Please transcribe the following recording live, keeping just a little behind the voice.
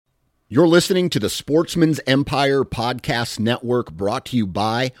You're listening to the Sportsman's Empire Podcast Network, brought to you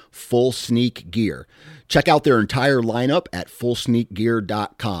by Full Sneak Gear. Check out their entire lineup at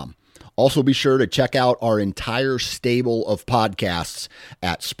fullsneakgear.com. Also be sure to check out our entire stable of podcasts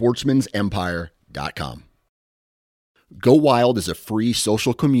at sportsmansempire.com. Go Wild is a free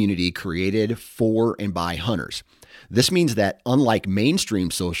social community created for and by hunters. This means that unlike mainstream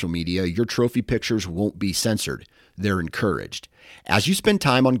social media, your trophy pictures won't be censored. They're encouraged. As you spend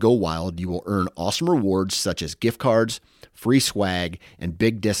time on Go Wild, you will earn awesome rewards such as gift cards, free swag, and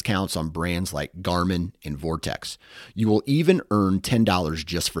big discounts on brands like Garmin and Vortex. You will even earn $10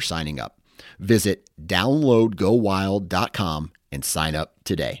 just for signing up. Visit downloadgowild.com and sign up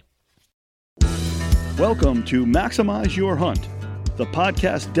today. Welcome to Maximize Your Hunt, the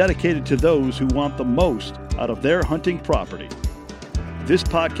podcast dedicated to those who want the most out of their hunting property. This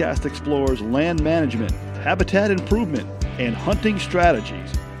podcast explores land management, habitat improvement, and hunting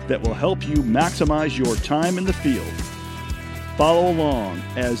strategies that will help you maximize your time in the field. Follow along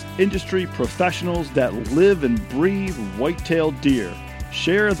as industry professionals that live and breathe whitetail deer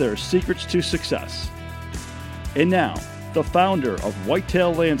share their secrets to success. And now, the founder of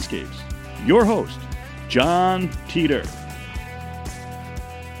Whitetail Landscapes, your host, John Teeter.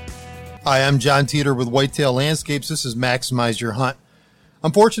 Hi, I'm John Teeter with Whitetail Landscapes. This is Maximize Your Hunt.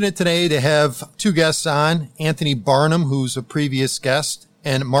 I'm fortunate today to have two guests on, Anthony Barnum, who's a previous guest,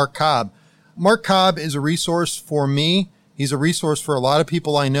 and Mark Cobb. Mark Cobb is a resource for me. He's a resource for a lot of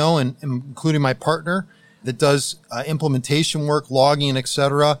people I know, and including my partner that does implementation work, logging,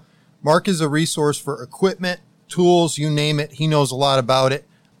 etc. Mark is a resource for equipment, tools, you name it. He knows a lot about it.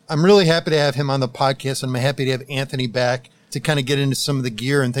 I'm really happy to have him on the podcast, and I'm happy to have Anthony back to kind of get into some of the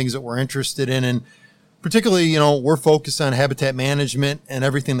gear and things that we're interested in. And particularly, we're focused on habitat management and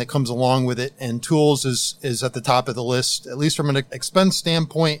everything that comes along with it. And tools is at the top of the list, at least from an expense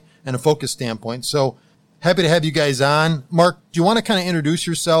standpoint and a focus standpoint. So happy to have you guys on. Mark, do you want to kind of introduce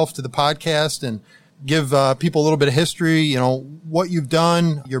yourself to the podcast and give people a little bit of history, what you've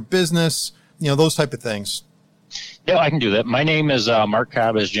done, your business, those type of things? Yeah, I can do that. My name is Mark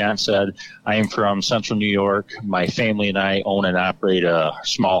Cobb, as John said. I am from Central New York. My family and I own and operate a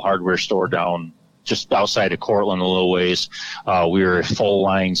small hardware store down just outside of Cortland a little ways. We're a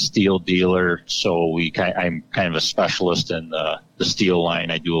full-line steel dealer, so I'm kind of a specialist in the steel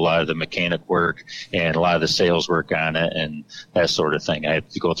line. I do a lot of the mechanic work and a lot of the sales work on it and that sort of thing. I have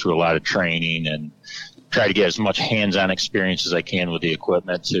to go through a lot of training and try to get as much hands-on experience as I can with the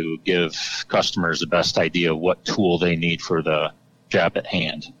equipment to give customers the best idea of what tool they need for the job at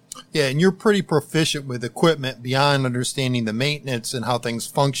hand. Yeah, and you're pretty proficient with equipment beyond understanding the maintenance and how things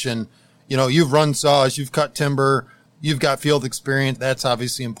function. You've run saws, you've cut timber, you've got field experience. That's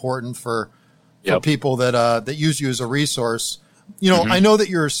obviously important for people that use you as a resource. I know that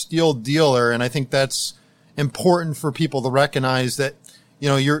you're a steel dealer, and I think that's important for people to recognize that,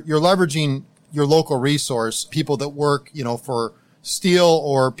 you're leveraging your local resource, people that work, for steel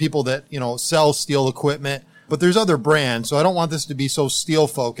or people that, sell steel equipment. But there's other brands, so I don't want this to be so steel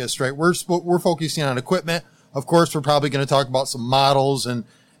focused, right? We're focusing on equipment. Of course, we're probably going to talk about some models and,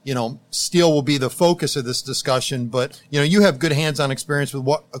 steel will be the focus of this discussion, but, you have good hands-on experience with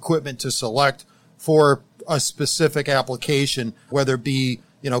what equipment to select for a specific application, whether it be,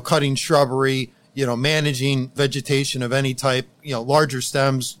 cutting shrubbery, managing vegetation of any type, larger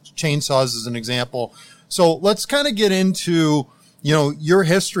stems, chainsaws as an example. So let's kind of get into, your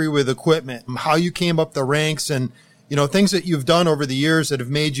history with equipment, how you came up the ranks and, things that you've done over the years that have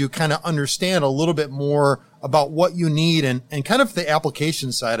made you kind of understand a little bit more about what you need and kind of the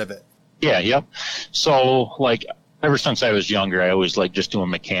application side of it. Yeah. Yep. So ever since I was younger, I always liked just doing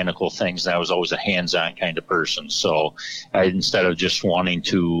mechanical things. I was always a hands-on kind of person. So instead of just wanting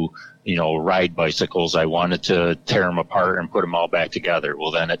to, ride bicycles, I wanted to tear them apart and put them all back together.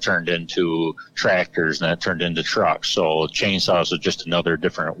 Well, then it turned into tractors and then it turned into trucks. So chainsaws was just another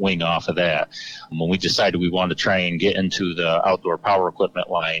different wing off of that. When we decided we wanted to try and get into the outdoor power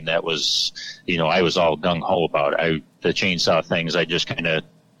equipment line, that was, I was all gung-ho about it. The chainsaw things, I just kind of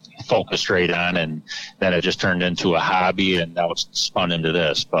focused straight on, and then it just turned into a hobby, and now it's spun into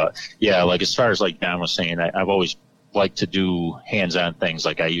this. But yeah, as far as John was saying, I've always like to do hands-on things.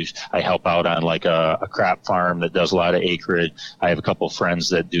 I help out on a crop farm that does a lot of acreage. I have a couple of friends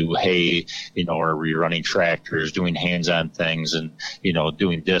that do hay, or rerunning tractors, doing hands-on things and,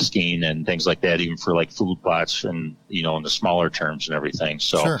 doing disking and things like that, even for food plots and, in the smaller terms and everything.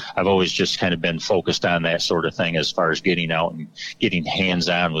 So sure. I've always just kind of been focused on that sort of thing as far as getting out and getting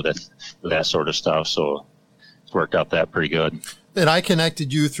hands-on with that sort of stuff. So it's worked out that pretty good. And I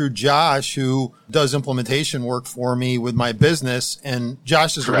connected you through Josh, who does implementation work for me with my business. And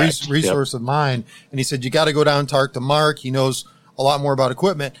Josh is a resource of mine. And he said, you got to go down and talk to Mark. He knows a lot more about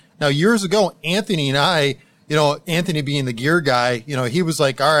equipment. Now, years ago, Anthony and I, Anthony being the gear guy, he was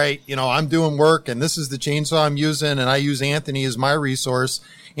like, all right, I'm doing work and this is the chainsaw I'm using. And I use Anthony as my resource.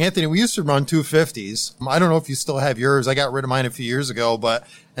 Anthony, we used to run 250s. I don't know if you still have yours. I got rid of mine a few years ago, but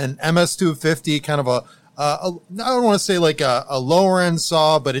an MS 250, kind of I don't want to say like a lower end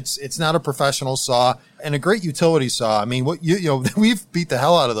saw, but it's not a professional saw, and a great utility saw. I mean, we've beat the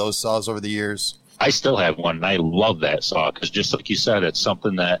hell out of those saws over the years. I still have one, and I love that saw because just like you said, it's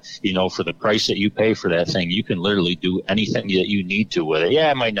something that, for the price that you pay for that thing, you can literally do anything that you need to with it.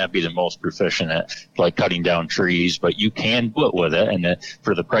 Yeah, it might not be the most proficient at like cutting down trees, but you can do it with it. And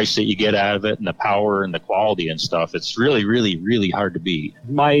for the price that you get out of it and the power and the quality and stuff, it's really, really, really hard to beat.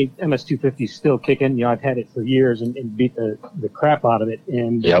 My MS250 is still kicking. I've had it for years and beat the crap out of it.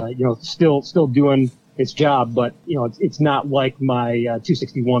 And, still doing its job, but it's not like my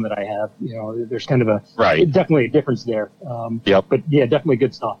 261 that I have. There's kind of definitely a difference there. But yeah, definitely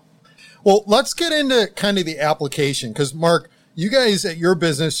good stuff. Well, let's get into kind of the application, because Mark, you guys at your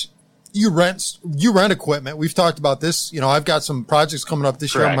business, you rent equipment. We've talked about this. I've got some projects coming up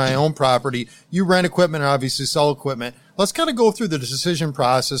this year on my own property. You rent equipment and obviously sell equipment. Let's kind of go through the decision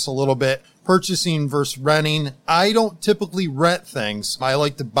process a little bit. Purchasing versus renting. I don't typically rent things. I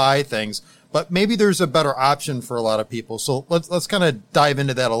like to buy things. But maybe there's a better option for a lot of people. So let's kind of dive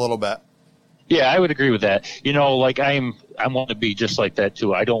into that a little bit. Yeah, I would agree with that. I want to be just like that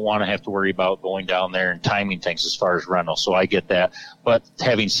too. I don't want to have to worry about going down there and timing things as far as rental. So I get that. But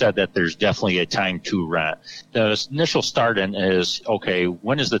having said that, there's definitely a time to rent. The initial start-in is, okay,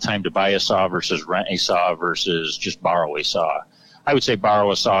 when is the time to buy a saw versus rent a saw versus just borrow a saw? I would say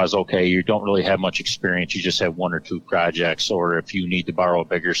borrow a saw is okay. You don't really have much experience. You just have one or two projects, or if you need to borrow a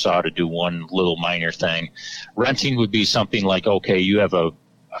bigger saw to do one little minor thing. Renting would be something like, okay, you have a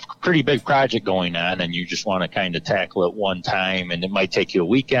pretty big project going on and you just want to kind of tackle it one time, and it might take you a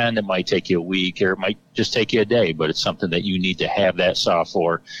weekend, it might take you a week, or it might just take you a day, but it's something that you need to have that saw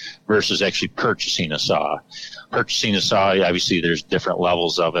for versus actually purchasing a saw. Purchasing a saw, obviously there's different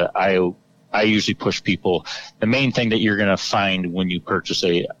levels of it. I usually push people. The main thing that you're going to find when you purchase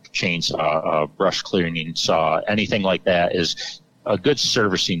a chainsaw, a brush clearing saw, anything like that, is a good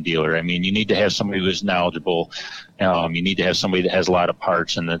servicing dealer. I mean, you need to have somebody who is knowledgeable. You need to have somebody that has a lot of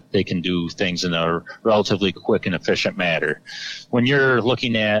parts and that they can do things in a relatively quick and efficient manner. When you're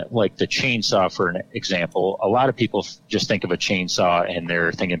looking at like the chainsaw, for an example, a lot of people just think of a chainsaw and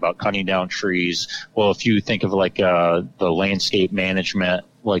they're thinking about cutting down trees. Well, if you think of like the landscape management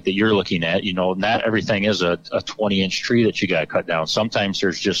like that you're looking at, not everything is a 20-inch tree that you got to cut down. Sometimes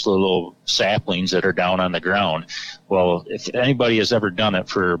there's just little saplings that are down on the ground. Well, if anybody has ever done it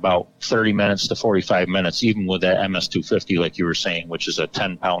for about 30 minutes to 45 minutes, even with that MS250, like you were saying, which is a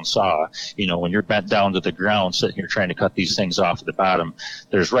 10-pound saw, when you're bent down to the ground, sitting here trying to cut these things off at the bottom,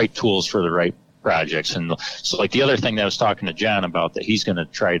 there's right tools for the right projects. And so like the other thing that I was talking to John about that he's going to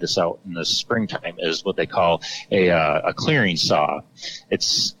try this out in the springtime is what they call a clearing saw.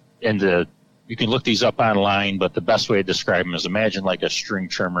 It's you can look these up online, but the best way to describe them is imagine like a string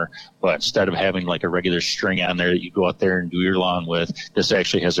trimmer, but instead of having like a regular string on there that you go out there and do your lawn with, this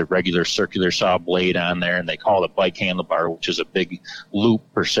actually has a regular circular saw blade on there, and they call it a bike handlebar, which is a big loop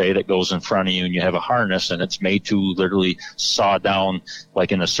per se that goes in front of you, and you have a harness, and it's made to literally saw down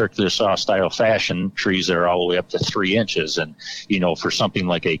like in a circular saw style fashion trees that are all the way up to 3 inches. And for something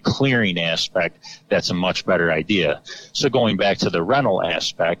like a clearing aspect, that's a much better idea. So going back to the rental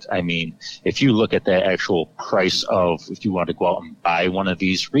aspect, I mean, if you look at the actual price of, if you want to go out and buy one of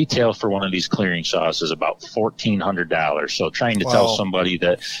these, retail for one of these clearing saws is about $1,400. So trying to tell somebody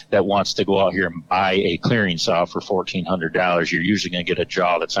that wants to go out here and buy a clearing saw for $1,400, you're usually going to get a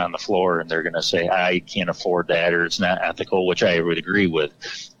jaw that's on the floor, and they're going to say, I can't afford that, or it's not ethical, which I would agree with.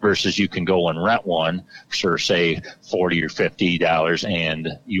 Versus you can go and rent one for, say, $40 or $50, and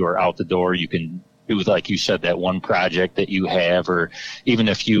you are out the door. You can do, like you said, that one project that you have, or even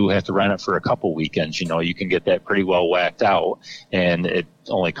if you have to rent it for a couple weekends, you can get that pretty well whacked out, and it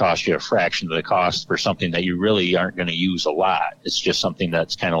only costs you a fraction of the cost for something that you really aren't going to use a lot. It's just something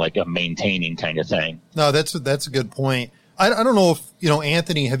that's kind of like a maintaining kind of thing. No, that's a good point. I don't know if,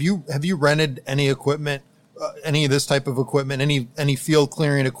 Anthony, have you rented any equipment, any of this type of equipment, any field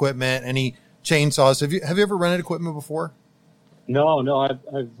clearing equipment, any chainsaws? Have you ever rented equipment before? No,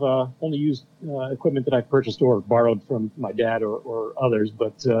 I've only used equipment that I've purchased or borrowed from my dad or others,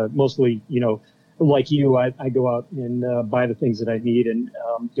 but mostly, like you, I go out and buy the things that I need. And,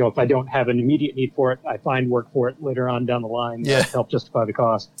 if I don't have an immediate need for it, I find work for it later on down the line to help justify the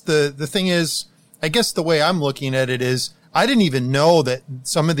cost. The thing is, I guess the way I'm looking at it is, I didn't even know that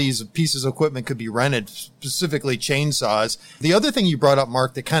some of these pieces of equipment could be rented, specifically chainsaws. The other thing you brought up,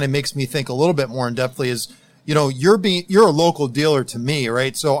 Mark, that kind of makes me think a little bit more in depthly is, you're a local dealer to me,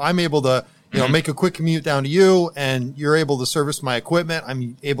 right? So I'm able to, make a quick commute down to you, and you're able to service my equipment.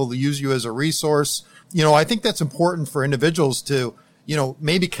 I'm able to use you as a resource. I think that's important for individuals to,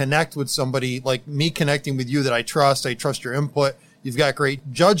 maybe connect with somebody like me connecting with you that I trust. I trust your input. You've got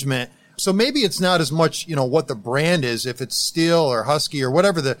great judgment. So maybe it's not as much, what the brand is, if it's Steel or Husky or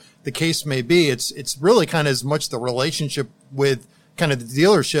whatever the case may be. It's really kind of as much the relationship with kind of the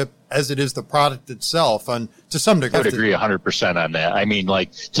dealership as it is the product itself. And to some degree, I would agree 100% on that. I mean,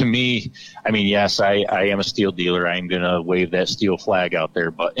 like, to me, yes, I am a Steel dealer. I'm going to wave that Steel flag out there.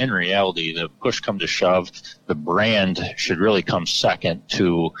 But in reality, the push come to shove, the brand should really come second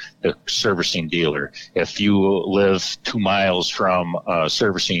to the servicing dealer. If you live 2 miles from a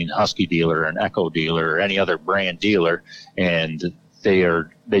servicing Husky dealer, an Echo dealer, or any other brand dealer, and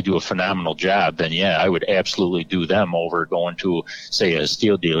they do a phenomenal job, then I would absolutely do them over going to, say, a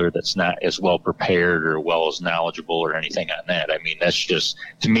Steel dealer that's not as well prepared or well as knowledgeable or anything on that. I mean, that's just,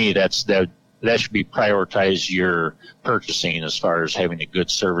 to me, that should be prioritize your purchasing as far as having a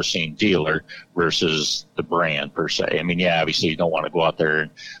good servicing dealer versus the brand per se. I mean, obviously you don't want to go out there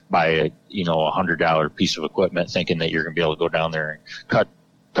and buy a $100 piece of equipment thinking that you're going to be able to go down there and cut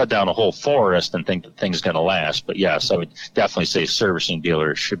down a whole forest and think that thing's going to last. But yes, I would definitely say servicing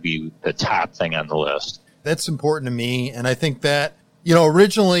dealer should be the top thing on the list. That's important to me. And I think that,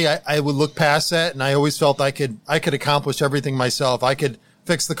 originally I would look past that, and I always felt I could accomplish everything myself. I could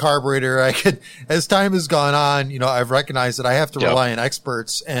fix the carburetor. As time has gone on, I've recognized that I have to rely on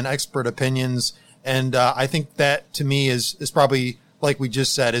experts and expert opinions. And, I think that to me is probably, like we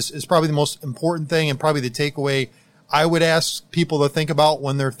just said, is probably the most important thing, and probably the takeaway I would ask people to think about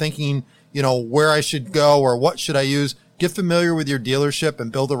when they're thinking, where I should go or what should I use. Get familiar with your dealership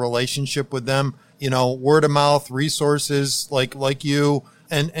and build a relationship with them. Word of mouth resources like you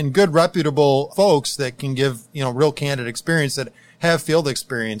and good reputable folks that can give, real candid experience, that have field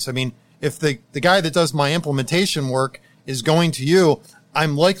experience. I mean, if the guy that does my implementation work is going to you,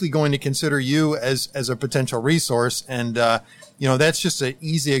 I'm likely going to consider you as a potential resource. And, that's just an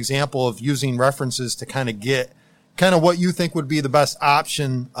easy example of using references to kind of get kind of what you think would be the best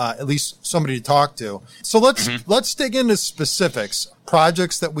option, at least somebody to talk to. So let's dig into specifics,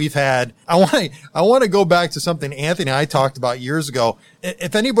 projects that we've had. I want to go back to something Anthony and I talked about years ago.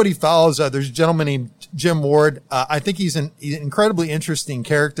 If anybody follows, there's a gentleman named Jim Ward. I think he's an incredibly interesting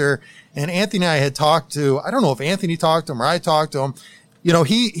character. And Anthony and I had talked to, I don't know if Anthony talked to him or I talked to him.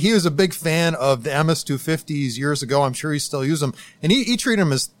 He was a big fan of the MS-250s years ago. I'm sure he still uses them. And he treated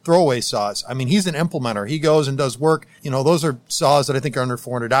them as throwaway saws. I mean, he's an implementer. He goes and does work. Those are saws that I think are under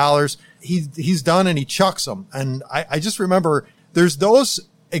 $400. He's done and he chucks them. And I just remember there's those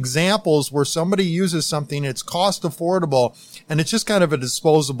examples where somebody uses something, it's cost affordable, and it's just kind of a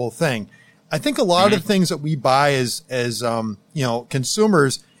disposable thing. I think a lot of the things that we buy as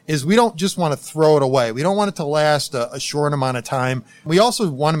consumers is we don't just want to throw it away. We don't want it to last a short amount of time. We also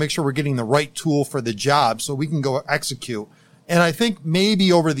want to make sure we're getting the right tool for the job so we can go execute. And I think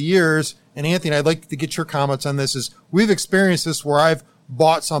maybe over the years, and Anthony, I'd like to get your comments on this, is we've experienced this where I've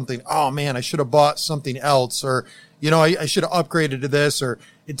bought something. Oh man, I should have bought something else, or, I should have upgraded to this, or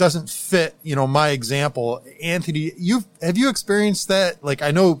it doesn't fit, my example. Anthony, have you experienced that? Like,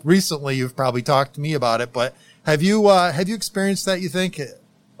 I know recently you've probably talked to me about it, but have you experienced that, you think?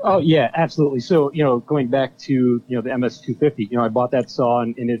 Oh yeah, absolutely. So, going back to, the MS-250, I bought that saw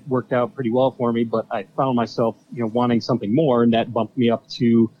and it worked out pretty well for me, but I found myself, wanting something more, and that bumped me up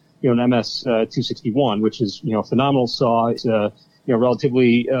to, an MS-261, which is, a phenomenal saw. It's,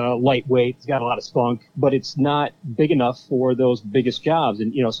 relatively, lightweight. It's got a lot of spunk, but it's not big enough for those biggest jobs.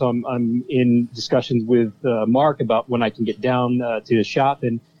 And, so I'm in discussions with, Mark about when I can get down, to the shop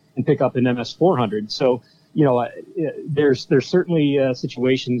and pick up an MS-400. So, there's certainly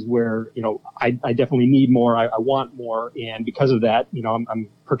situations where, I definitely need more. I want more. And because of that, I'm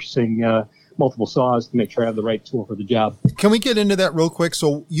purchasing multiple saws to make sure I have the right tool for the job. Can we get into that real quick?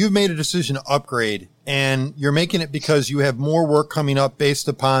 So you've made a decision to upgrade, and you're making it because you have more work coming up based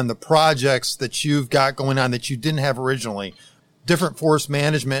upon the projects that you've got going on that you didn't have originally. Different forest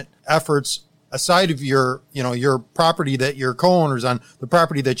management efforts aside of your property that your co-owner's on, the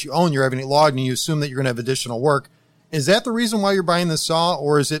property that you own, you're having it logged and you assume that you're going to have additional work. Is that the reason why you're buying this saw,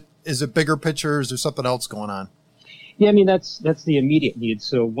 or is it bigger picture? Is there something else going on? Yeah, I mean, that's the immediate need.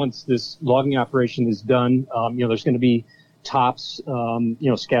 So once this logging operation is done, there's going to be tops,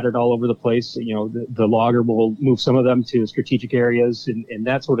 scattered all over the place. The logger will move some of them to strategic areas and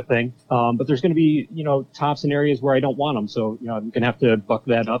that sort of thing. But there's going to be, tops in areas where I don't want them. So, I'm going to have to buck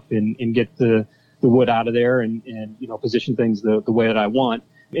that up and get the wood out of there and position things the way that I want.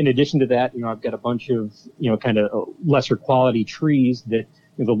 In addition to that, I've got a bunch of, kind of lesser quality trees that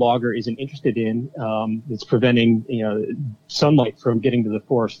the logger isn't interested in. It's preventing, sunlight from getting to the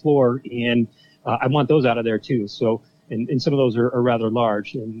forest floor. And I want those out of there too. So, and some of those are rather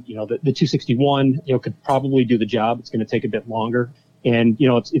large. And, the 261, could probably do the job. It's going to take a bit longer. And,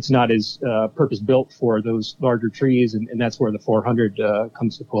 it's not as purpose built for those larger trees. And that's where the 400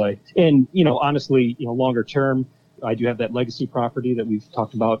 comes to play. And, honestly, longer term, I do have that legacy property that we've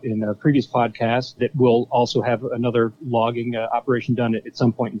talked about in a previous podcast that will also have another logging operation done at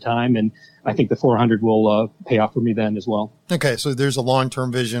some point in time. And I think the 400 will pay off for me then as well. Okay. So there's a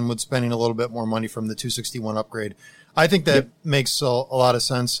long-term vision with spending a little bit more money from the 261 upgrade. I think that makes a lot of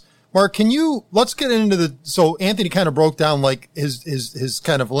sense. Mark, let's get into so Anthony kind of broke down like his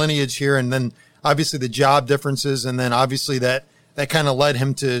kind of lineage here, and then obviously the job differences. And then obviously that kind of led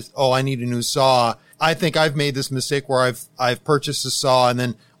him to, I need a new saw. I think I've made this mistake where I've purchased a saw and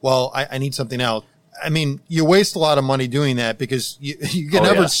then, I need something else. I mean, you waste a lot of money doing that because you can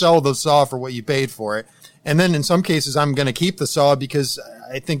never sell the saw for what you paid for it. And then in some cases, I'm going to keep the saw because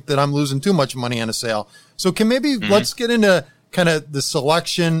I think that I'm losing too much money on a sale. So let's get into kind of the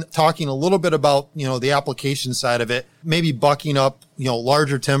selection, talking a little bit about, the application side of it, maybe bucking up,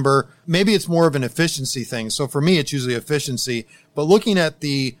 larger timber. Maybe it's more of an efficiency thing. So for me, it's usually efficiency, but looking at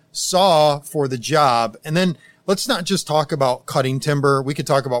the saw for the job. And then let's not just talk about cutting timber. We could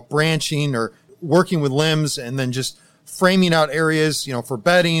talk about branching or working with limbs and then just framing out areas, for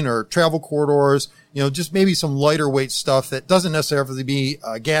bedding or travel corridors, just maybe some lighter weight stuff that doesn't necessarily be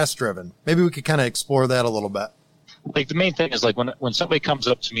gas driven. Maybe we could kind of explore that a little bit. Like the main thing is like when somebody comes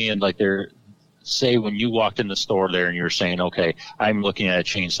up to me and like say when you walked in the store there and you're saying, okay, I'm looking at a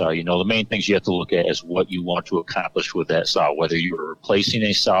chainsaw, the main things you have to look at is what you want to accomplish with that saw, whether you're replacing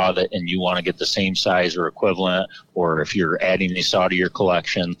a saw and you want to get the same size or equivalent, or if you're adding a saw to your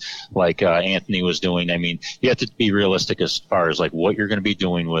collection like Anthony was doing. I mean, you have to be realistic as far as like what you're going to be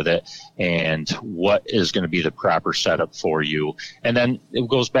doing with it and what is going to be the proper setup for you. And then it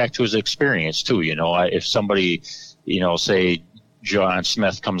goes back to his experience too. If somebody, say John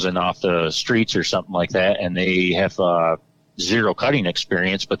Smith comes in off the streets or something like that, and they have zero cutting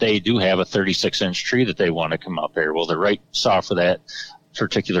experience, but they do have a 36-inch tree that they want to come out there. Well, the right saw for that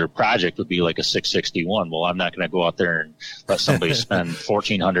particular project would be like a 661. Well, I'm not going to go out there and let somebody spend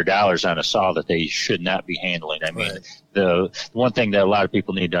 $1,400 on a saw that they should not be handling. I mean, the one thing that a lot of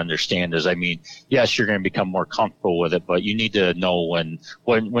people need to understand is, yes, you're going to become more comfortable with it, but you need to know when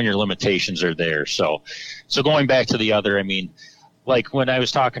your limitations are there. So going back to the other, like when I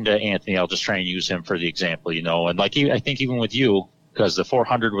was talking to Anthony, I'll just try and use him for the example, and like I think even with you, because the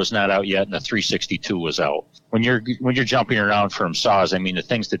 400 was not out yet and the 362 was out. When you're jumping around from saws, the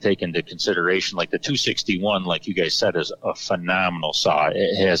things to take into consideration, like the 261, like you guys said, is a phenomenal saw.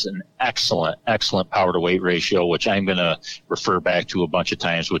 It has an excellent power to weight ratio, which I'm going to refer back to a bunch of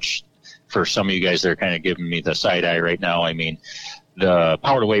times, which for some of you guys, they're kind of giving me the side eye right now. The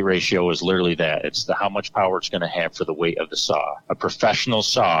power to weight ratio is literally that. It's how much power it's going to have for the weight of the saw. A professional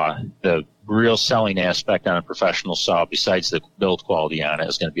saw, the real selling aspect on a professional saw, besides the build quality on it,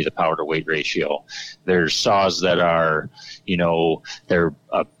 is going to be the power to weight ratio. There's saws that are, they're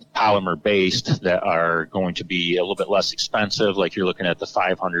polymer based that are going to be a little bit less expensive. Like you're looking at the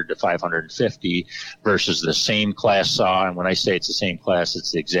 500 to 550 versus the same class saw. And when I say it's the same class,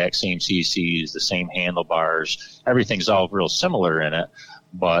 it's the exact same CCs, the same handlebars. Everything's all real similar in it.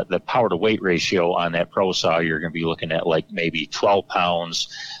 But the power to weight ratio on that pro saw, you're going to be looking at like maybe 12 pounds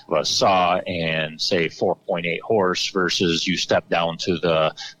of a saw and say 4.8 horse versus you step down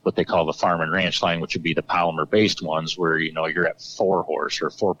to what they call the farm and ranch line, which would be the polymer based ones where, you're at 4 horse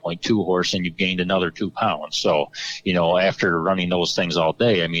or 4.2 horse and you've gained another 2 pounds. So, after running those things all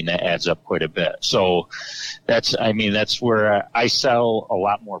day, that adds up quite a bit. So that's where I sell a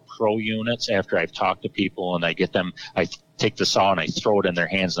lot more pro units after I've talked to people and I get them, I take the saw and I throw it in their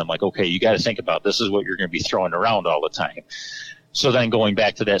hands and I'm like, okay, you got to think about this is what you're going to be throwing around all the time. So then going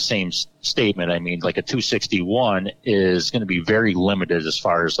back to that same statement, like a 261 is going to be very limited as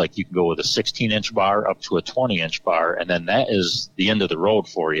far as like you can go with a 16-inch bar up to a 20-inch bar, and then that is the end of the road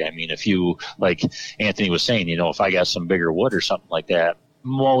for you. If you, like Anthony was saying, if I got some bigger wood or something like that,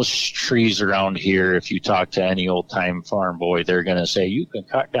 most trees around here, if you talk to any old-time farm boy, they're going to say you can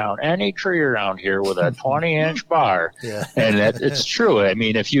cut down any tree around here with a 20-inch bar. Yeah. And it's true. I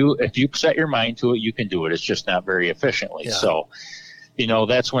mean, if you set your mind to it, you can do it. It's just not very efficiently. Yeah. So,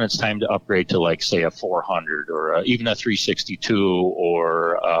 that's when it's time to upgrade to, like, say, a 400 or even a 362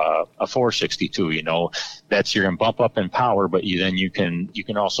 or a 462. That's you're going to bump up in power, but you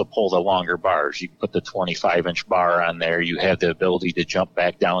can also pull the longer bars. You can put the 25-inch bar on there. You have the ability to jump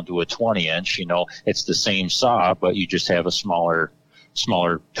back down to a 20-inch. It's the same saw, but you just have a smaller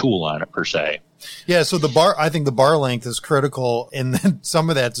tool on it per se. Yeah, so I think the bar length is critical in some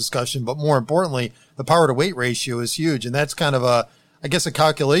of that discussion, but more importantly, the power to weight ratio is huge, and that's kind of a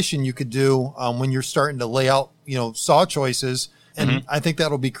calculation you could do when you're starting to lay out, saw choices. And I think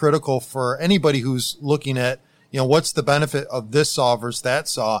that'll be critical for anybody who's looking at, what's the benefit of this saw versus that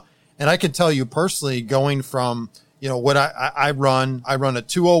saw. And I can tell you personally, going from, what I run a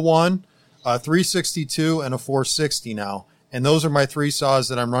 201, a 362, and a 460 now. And those are my three saws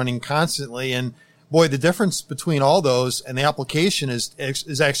that I'm running constantly. And boy, the difference between all those and the application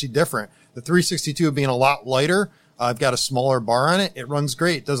is actually different. The 362 being a lot lighter. I've got a smaller bar on it. It runs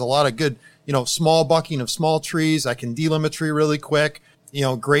great. It does a lot of good, small bucking of small trees. I can delimit tree really quick,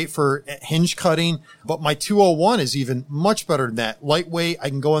 great for hinge cutting. But my 201 is even much better than that. Lightweight. I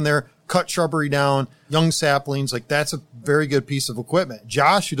can go in there, cut shrubbery down, young saplings. Like, that's a very good piece of equipment.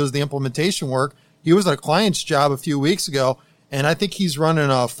 Josh, who does the implementation work, he was at a client's job a few weeks ago, and I think he's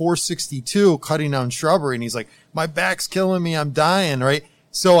running a 462 cutting down shrubbery. And he's like, my back's killing me. I'm dying. Right.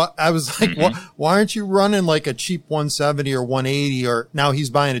 So I was like, why aren't you running like a cheap 170 or 180? Or now he's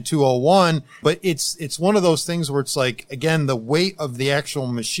buying a 201, but it's one of those things where it's like, again, the weight of the actual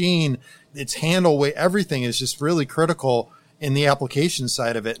machine, its handle weight, everything is just really critical in the application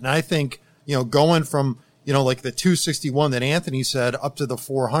side of it. And I think, going from, like the 261 that Anthony said up to the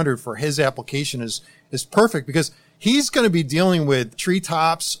 400 for his application is perfect, because he's going to be dealing with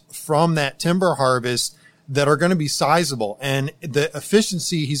treetops from that timber harvest that are going to be sizable, and the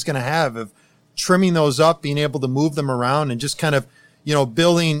efficiency he's going to have of trimming those up, being able to move them around, and just kind of,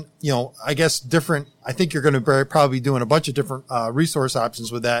 building, different. I think you're going to probably be doing a bunch of different resource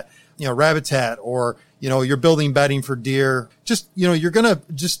options with that, Rabitat, or, you're building bedding for deer. Just, you're going to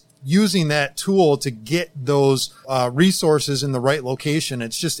just using that tool to get those resources in the right location.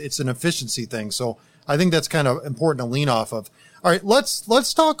 It's an efficiency thing. So I think that's kind of important to lean off of. All right,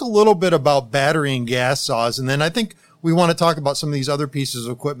 let's talk a little bit about battery and gas saws, and then I think we want to talk about some of these other pieces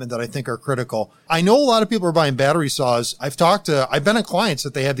of equipment that I think are critical. I know a lot of people are buying battery saws. I've been at clients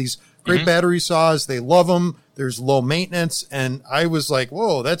that they have these great battery saws. They love them. There's low maintenance, and I was like,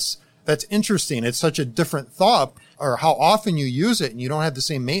 whoa, that's interesting. It's such a different thought, or how often you use it, and you don't have the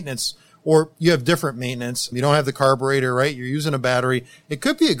same maintenance, or you have different maintenance. You don't have the carburetor, right? You're using a battery. It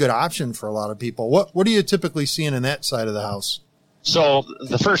could be a good option for a lot of people. What are you typically seeing in that side of the house? So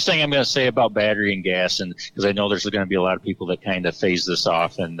the first thing I'm going to say about battery and gas, and because I know there's going to be a lot of people that kind of phase this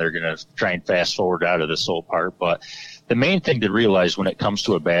off and they're going to try and fast forward out of this whole part, but the main thing to realize when it comes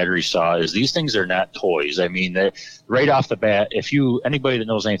to a battery saw is these things are not toys. I mean, right off the bat, anybody that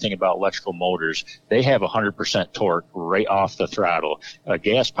knows anything about electrical motors, they have 100% torque right off the throttle. A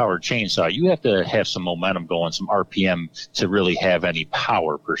gas-powered chainsaw, you have to have some momentum going, some RPM to really have any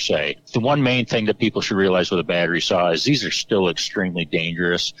power per se. The one main thing that people should realize with a battery saw is these are still extremely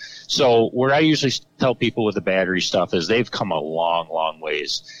dangerous. So where I usually tell people with the battery stuff is they've come a long, long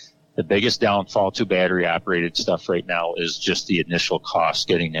ways. The biggest downfall to battery-operated stuff right now is just the initial cost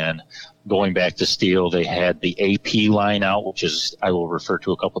getting in. Going back to steel, they had the AP line out, which is I will refer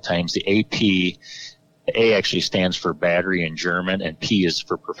to a couple times. The AP, A actually stands for battery in German, and P is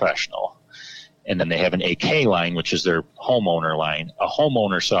for professional. And then they have an AK line, which is their homeowner line. A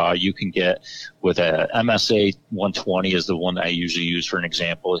homeowner saw you can get with a MSA 120 is the one that I usually use for an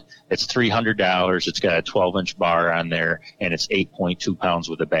example. It's $300. It's got a 12-inch bar on there, and it's 8.2 pounds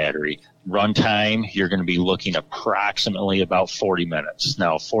with a battery. Runtime, you're going to be looking approximately about 40 minutes.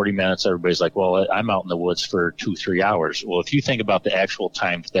 Now, 40 minutes, everybody's like, well, I'm out in the woods for 2-3 hours. Well, if you think about the actual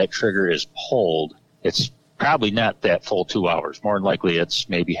time that trigger is pulled, it's probably not that full 2 hours. More than likely, it's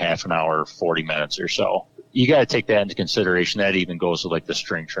maybe half an hour, 40 minutes or so. You got to take that into consideration. That even goes with like the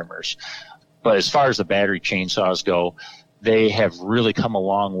string trimmers. But as far as the battery chainsaws go, they have really come a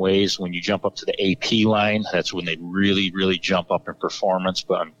long ways. When you jump up to the AP line, that's when they really, really jump up in performance.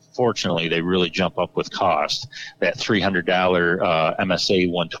 But unfortunately, they really jump up with cost. That $300 MSA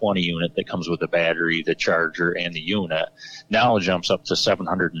 120 unit that comes with the battery, the charger, and the unit now jumps up to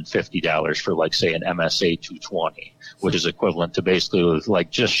 $750 for, like, say, an MSA 220, which is equivalent to basically like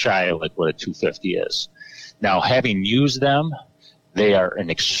just shy of like what a 250 is. Now, having used them, they are an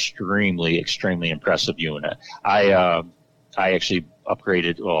extremely, extremely impressive unit. I actually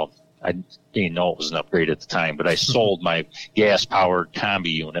upgraded, well, I didn't know it was an upgrade at the time, but I sold my gas-powered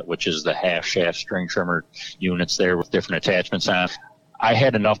combi unit, which is the half-shaft string trimmer units there with different attachments on. I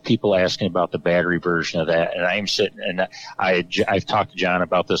had enough people asking about the battery version of that, and I'm sitting, and I've talked to John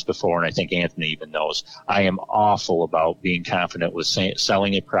about this before, and I think Anthony even knows. I am awful about being confident with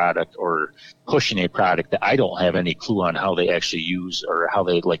selling a product or pushing a product that I don't have any clue on how they actually use or how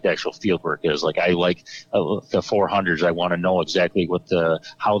they like the actual field work is. Like I like the 400s. I want to know exactly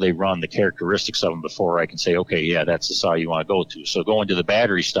how they run, the characteristics of them before I can say, okay, yeah, that's the saw you want to go to. So going to the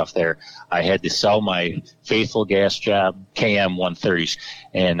battery stuff there, I had to sell my faithful gas job KM 130s,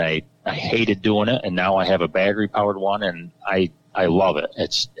 and I hated doing it. And now I have a battery powered one, and I love it.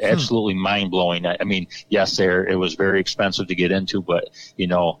 It's absolutely mind-blowing. I mean, yes, it was very expensive to get into, but,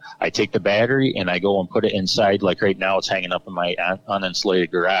 I take the battery and I go and put it inside. Like right now, it's hanging up in my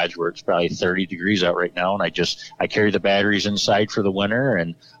uninsulated garage where it's probably 30 degrees out right now, and I carry the batteries inside for the winter.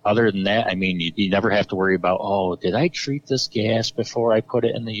 And other than that, I mean, you never have to worry about, oh, did I treat this gas before I put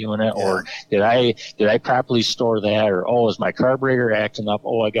it in the unit? Yeah. Or did I properly store that? Or, oh, is my carburetor acting up?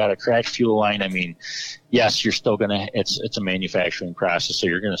 Oh, I got a cracked fuel line. I mean, yes, you're still it's a manufacturing process, so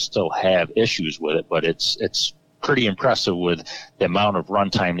you're going to still have issues with it, but it's pretty impressive with the amount of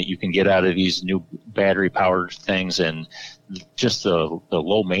runtime that you can get out of these new battery powered things and just the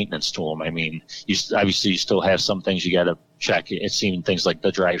low maintenance to them. I mean, you still have some things you got to check. It's even things like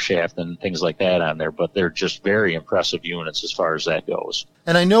the drive shaft and things like that on there, but they're just very impressive units as far as that goes.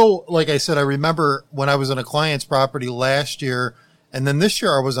 And I know, like I said, I remember when I was on a client's property last year, and then this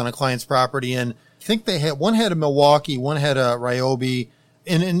year I was on a client's property, and I think one had a Milwaukee, one had a Ryobi,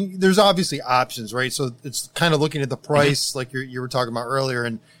 and there's obviously options, right? So it's kind of looking at the price, like you were talking about earlier,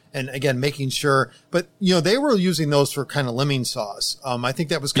 and again, making sure, but they were using those for kind of limbing saws. I think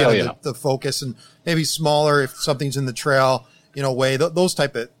that was kind of the focus, and maybe smaller if something's in the trail, way, those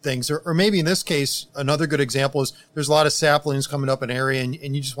type of things. Or maybe in this case, another good example is there's a lot of saplings coming up an area and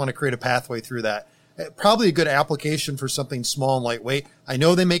you just want to create a pathway through that. Probably a good application for something small and lightweight. I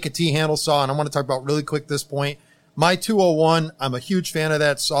know they make a T-handle saw, and I want to talk about really quick this point. My 201, I'm a huge fan of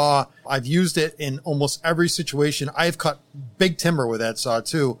that saw. I've used it in almost every situation. I've cut big timber with that saw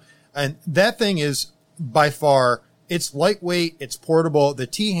too. And that thing is by far, it's lightweight, it's portable. The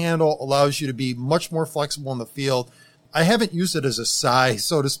T-handle allows you to be much more flexible in the field. I haven't used it as a size,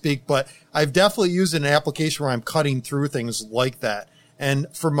 so to speak, but I've definitely used it in an application where I'm cutting through things like that. And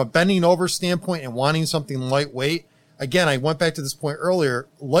from a bending over standpoint and wanting something lightweight, again, I went back to this point earlier,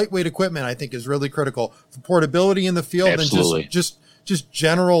 lightweight equipment I think is really critical for portability in the field. Absolutely. And just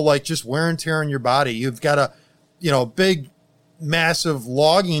general, like just wear and tear on your body. You've got a big, massive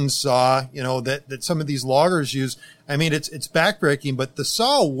logging saw, that some of these loggers use. I mean, it's backbreaking, but the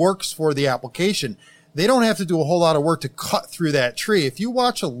saw works for the application. They don't have to do a whole lot of work to cut through that tree. If you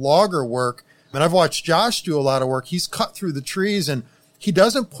watch a logger work, and I've watched Josh do a lot of work, he's cut through the trees and he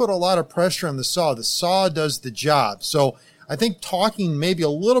doesn't put a lot of pressure on the saw. The saw does the job. So I think talking maybe a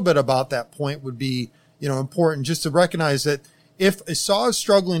little bit about that point would be, important, just to recognize that if a saw is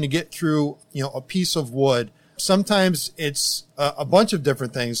struggling to get through, a piece of wood, sometimes it's a bunch of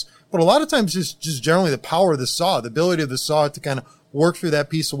different things, but a lot of times it's just generally the power of the saw, the ability of the saw to kind of work through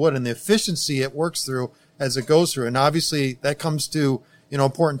that piece of wood and the efficiency it works through as it goes through. And obviously that comes to,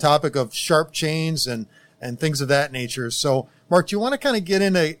 important topic of sharp chains and things of that nature. So Mark, do you want to kind of get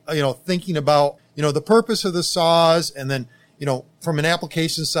into, thinking about, the purpose of the saws, and then, from an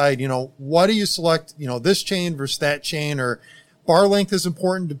application side, what do you select, this chain versus that chain, or bar length is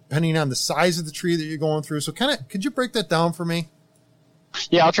important depending on the size of the tree that you're going through. So could you break that down for me?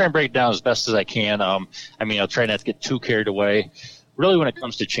 Yeah, I'll try and break it down as best as I can. I'll try not to get too carried away. Really, when it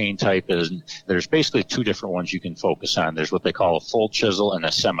comes to chain type, there's basically two different ones you can focus on. There's what they call a full chisel and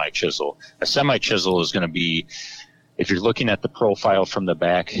a semi-chisel. A semi-chisel is going to be, if you're looking at the profile from the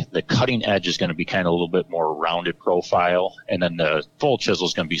back, the cutting edge is going to be kind of a little bit more rounded profile, and then the full chisel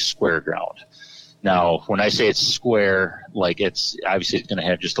is going to be square ground. Now, when I say it's square, it's going to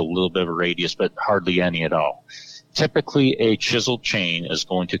have just a little bit of a radius, but hardly any at all. Typically, a chiseled chain is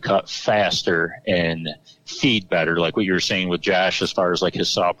going to cut faster and feed better, like what you were saying with Josh, as far as his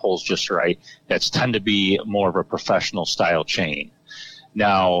saw pulls just right. That's tend to be more of a professional style chain.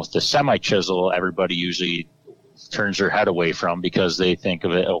 Now, the semi-chisel, everybody usually turns their head away from because they think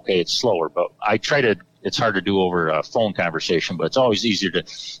of it, okay, it's slower. But it's hard to do over a phone conversation, but it's always easier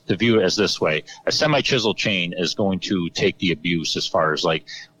to view it as this way. A semi-chisel chain is going to take the abuse as far as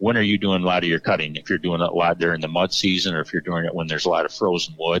when are you doing a lot of your cutting? If you're doing it a lot during the mud season, or if you're doing it when there's a lot of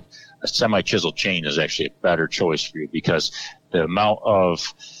frozen wood, a semi-chisel chain is actually a better choice for you because the amount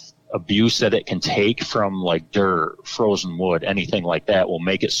of abuse that it can take from like dirt, frozen wood, anything like that will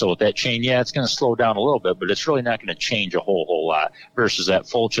make it so that chain, yeah, it's going to slow down a little bit, but it's really not going to change a whole lot versus that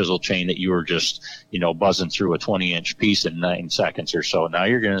full chisel chain that you were just, buzzing through a 20-inch piece in 9 seconds or so. Now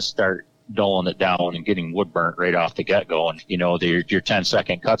you're going to start dulling it down and getting wood burnt right off the get-go. And, your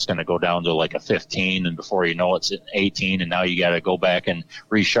 10-second cut's going to go down to like a 15, and before you know it's at 18, and now you got to go back and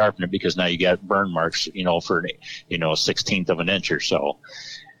resharpen it because now you got burn marks, for, a 16th of an inch or so.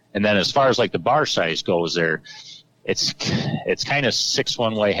 And then as far as like the bar size goes there, it's kind of 6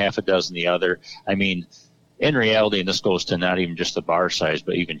 one way, half a dozen the other. I mean, in reality, and this goes to not even just the bar size,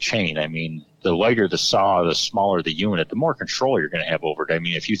 but even chain. I mean, the lighter the saw, the smaller the unit, the more control you're going to have over it. I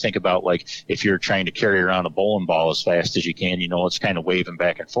mean, if you think about like if you're trying to carry around a bowling ball as fast as you can, it's kind of waving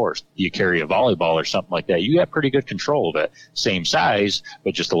back and forth. You carry a volleyball or something like that, you got pretty good control of it. Same size,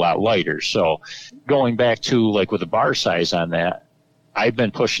 but just a lot lighter. So going back to like with the bar size on that, I've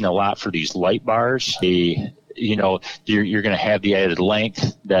been pushing a lot for these light bars. You're going to have the added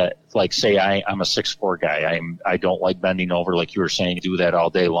length that, like, say I'm a 6'4" guy. I don't like bending over, like you were saying, do that all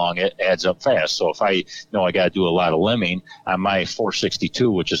day long. It adds up fast. So if I know I got to do a lot of limbing on my 462,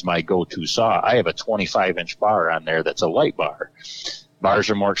 which is my go-to saw, I have a 25-inch bar on there that's a light bar. Bars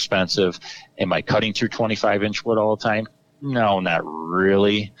are more expensive. Am I cutting through 25-inch wood all the time? No, not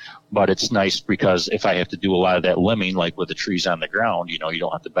really. But it's nice because if I have to do a lot of that limbing, like with the trees on the ground, you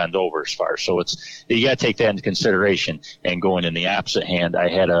don't have to bend over as far. So you got to take that into consideration. And going in the opposite hand, I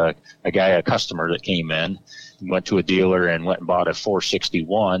had a customer that came in, went to a dealer and went and bought a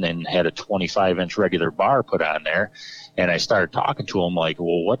 461 and had a 25-inch regular bar put on there. And I started talking to him like,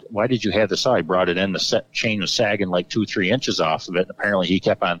 well, why did you have this out? I brought it in, the chain was sagging like 2-3 inches off of it. And apparently he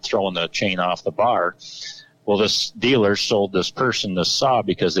kept on throwing the chain off the bar. Well, this dealer sold this person this saw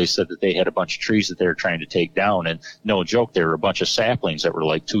because they said that they had a bunch of trees that they were trying to take down. And no joke, there were a bunch of saplings that were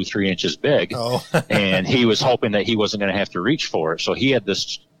like 2-3 inches big. Oh. And he was hoping that he wasn't going to have to reach for it. So he had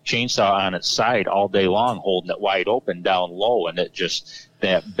this chainsaw on its side all day long, holding it wide open down low. And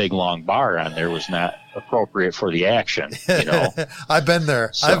that big long bar on there was not appropriate for the action. I've been there.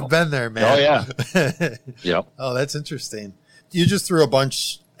 So, I've been there, man. Oh, yeah. Yep. Oh, that's interesting. You just threw a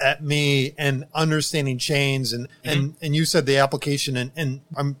bunch at me and understanding chains and you said the application and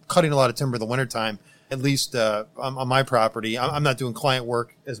I'm cutting a lot of timber in the wintertime, at least on my property. I'm not doing client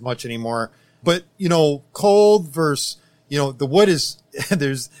work as much anymore, but cold versus, the wood is,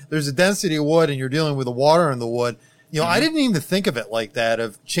 there's a density of wood and you're dealing with the water in the wood. I didn't even think of it like that,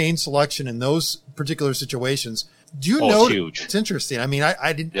 of chain selection in those particular situations. Do you know? It's huge. It's interesting. I mean,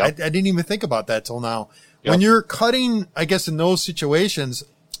 I didn't even think about that till now. Yep. When you're cutting, I guess in those situations,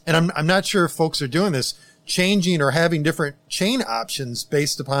 and I'm not sure if folks are doing this, changing or having different chain options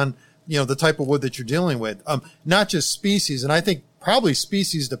based upon, the type of wood that you're dealing with. Not just species. And I think probably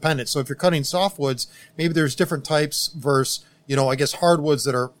species dependent. So if you're cutting softwoods, maybe there's different types versus, I guess hardwoods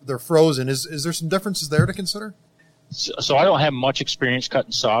they're frozen. Is there some differences there to consider? So I don't have much experience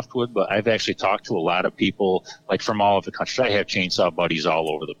cutting softwood, but I've actually talked to a lot of people, like from all over the country. I have chainsaw buddies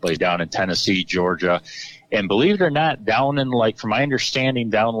all over the place, down in Tennessee, Georgia. And believe it or not, down in like, from my understanding,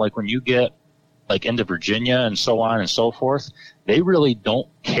 down like when you get like into Virginia and so on and so forth, they really don't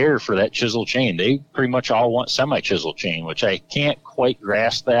care for that chisel chain. They pretty much all want semi-chisel chain, which I can't quite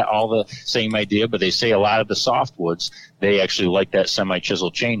grasp that, all the same idea, but they say a lot of the softwoods, they actually like that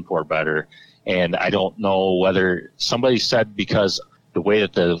semi-chisel chain for better. And I don't know whether somebody said because the way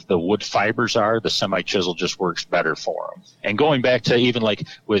that the wood fibers are, the semi-chisel just works better for them. And going back to even like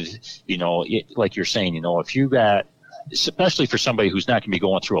with, like you're saying, if you got, especially for somebody who's not going to be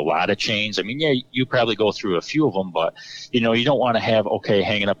going through a lot of chains. I mean, yeah, you probably go through a few of them, but, you don't want to have, okay,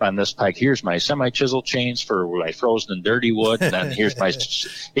 hanging up on this peg, here's my semi-chisel chains for my frozen and dirty wood, and then here's my,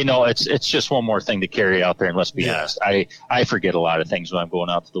 it's just one more thing to carry out there, and let's be honest, I forget a lot of things when I'm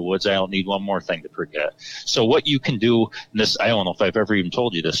going out to the woods. I don't need one more thing to forget. So what you can do, and this, I don't know if I've ever even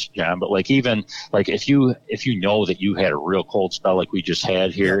told you this, John, but like even, like if you know that you had a real cold spell like we just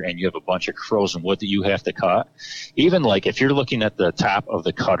had here, and you have a bunch of frozen wood that you have to cut, even like if you're looking at the top of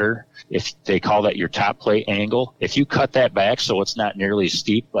the cutter, if they call that your top plate angle, if you cut that back so it's not nearly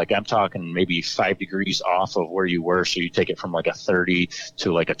steep, like I'm talking maybe 5 degrees off of where you were, so you take it from like a 30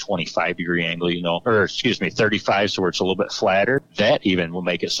 to like a 25 degree angle, 35, so where it's a little bit flatter, that even will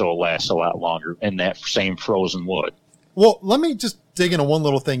make it so it lasts a lot longer in that same frozen wood. Well, let me just dig into one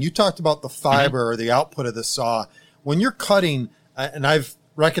little thing. You talked about the fiber or the output of the saw. When you're cutting, and I've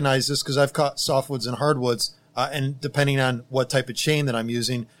recognized this because I've cut softwoods and hardwoods, and depending on what type of chain that I'm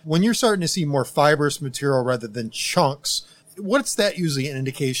using, when you're starting to see more fibrous material rather than chunks, what's that usually an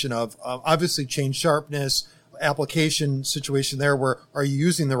indication of? Obviously chain sharpness, application situation there where are you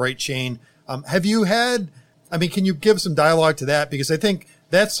using the right chain? Have you had, can you give some dialogue to that? Because I think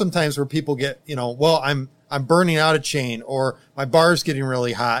that's sometimes where people get, well, I'm burning out a chain or my bar's getting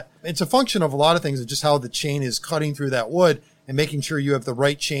really hot. It's a function of a lot of things of just how the chain is cutting through that wood and making sure you have the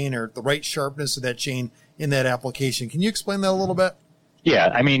right chain or the right sharpness of that chain in that application. Can you explain that a little bit?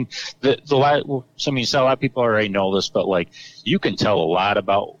 Yeah, so a lot of people already know this, but like you can tell a lot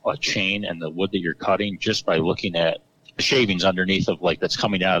about a chain and the wood that you're cutting just by looking at shavings underneath of like that's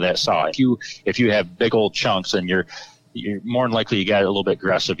coming out of that saw. If you have big old chunks and you're more than likely you got it a little bit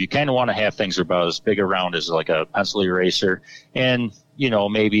aggressive. You kind of want to have things about as big around as like a pencil eraser, and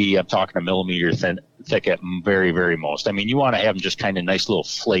maybe I'm talking a millimeter thick at very, very most. You want to have them just kind of nice little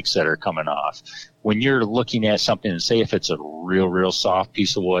flakes that are coming off. When you're looking at something, and say if it's a real, real soft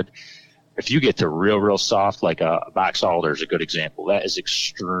piece of wood, if you get to real, real soft, like a box alder is a good example. That is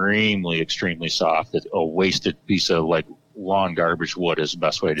extremely, extremely soft. It's a wasted piece of like lawn garbage wood is the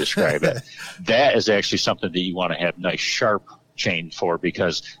best way to describe it. That is actually something that you want to have nice sharp chain for,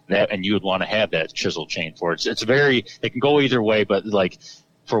 because and you would want to have that chisel chain for it. It can go either way, but like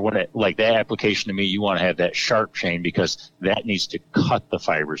for when it, like that application to me, you want to have that sharp chain because that needs to cut the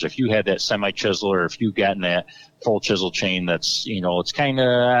fibers. If you had that semi chisel, or if you've gotten that full chisel chain, that's, it's kind of,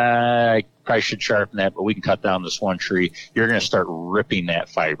 I probably should sharpen that, but we can cut down this one tree. You're going to start ripping that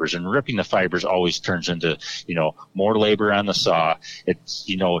fibers, and ripping the fibers always turns into, more labor on the saw. It's,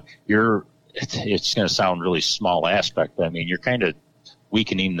 it's going to sound really small aspect, but you're kind of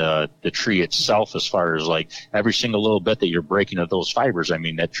weakening the tree itself as far as like every single little bit that you're breaking of those fibers.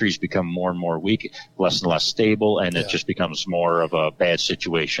 That tree's become more and more weak, less and less stable, and it just becomes more of a bad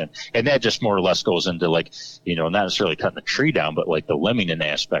situation. And that just more or less goes into like, not necessarily cutting the tree down, but like the limbing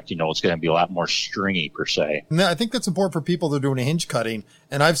aspect, it's going to be a lot more stringy per se. And I think that's important for people that are doing a hinge cutting.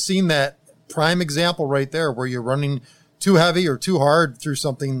 And I've seen that prime example right there where you're running too heavy or too hard through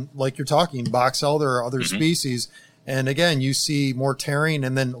something like you're talking box elder or other species. And again, you see more tearing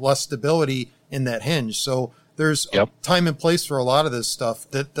and then less stability in that hinge. So there's a time and place for a lot of this stuff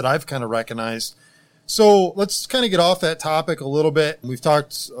that I've kind of recognized. So let's kind of get off that topic a little bit. We've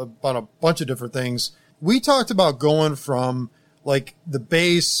talked about a bunch of different things. We talked about going from like the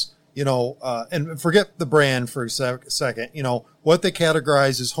base, and forget the brand for a second, what they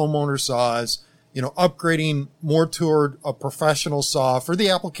categorize as homeowner saws, upgrading more toward a professional saw for the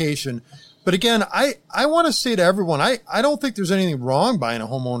application. But again, I want to say to everyone, I don't think there's anything wrong buying a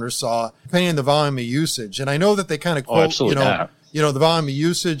homeowner saw, depending on the volume of usage. And I know that they kind of quote, the volume of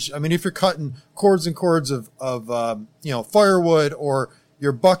usage. If you're cutting cords and cords of firewood, or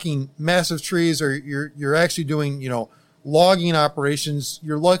you're bucking massive trees, or you're actually doing, logging operations,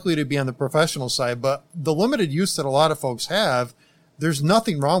 you're likely to be on the professional side. But the limited use that a lot of folks have, there's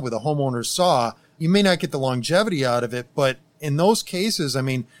nothing wrong with a homeowner saw. You may not get the longevity out of it, but in those cases,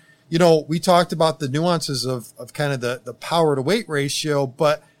 we talked about the nuances of kind of the power to weight ratio,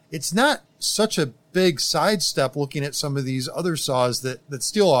 but it's not such a big sidestep looking at some of these other saws that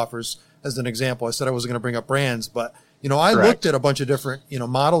Steel offers as an example. I said I wasn't going to bring up brands, but, I looked at a bunch of different,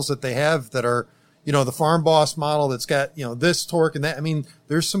 models that they have that are, the Farm Boss model that's got, this torque and that.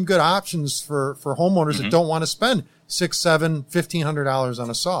 There's some good options for homeowners that don't want to spend $600, $700, $1,500 on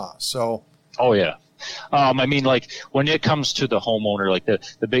a saw. So. Oh, yeah. Like when it comes to the homeowner, like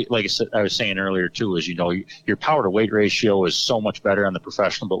the big, like I was saying earlier too, is, your power to weight ratio is so much better on the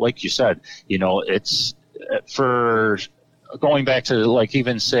professional. But like you said, it's for going back to like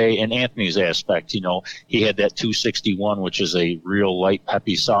even say in Anthony's aspect, he had that 261, which is a real light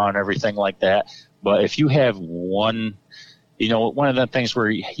peppy saw and everything like that. But if you have one of the things where,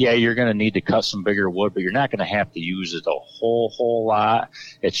 you're going to need to cut some bigger wood, but you're not going to have to use it a whole lot.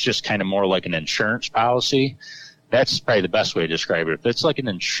 It's just kind of more like an insurance policy. That's probably the best way to describe it. If it's like an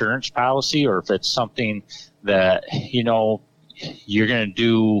insurance policy, or if it's something that, you're going to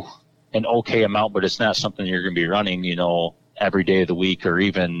do an okay amount, but it's not something you're going to be running, every day of the week, or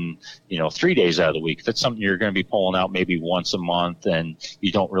even, 3 days out of the week. If it's something you're going to be pulling out maybe once a month and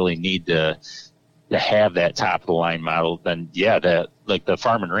you don't really need to have that top of the line model, then that like the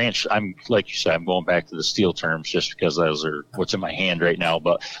farm and ranch, I'm like you said, I'm going back to the Steel terms just because those are what's in my hand right now.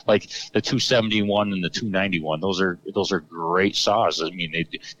 But like the 271 and the 291, those are great saws.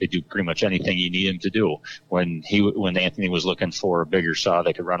 They do pretty much anything you need them to do. When Anthony was looking for a bigger saw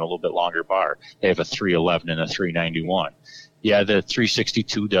that could run a little bit longer bar, they have a 311 and a 391. Yeah, the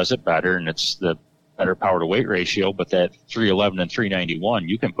 362 does it better, and it's the better power to weight ratio, but that 311 and 391,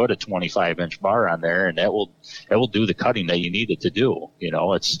 you can put a 25-inch bar on there, and that will do the cutting that you need it to do.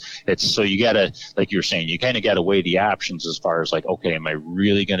 It's so you gotta, like you were saying, you kind of gotta weigh the options as far as like, okay, am I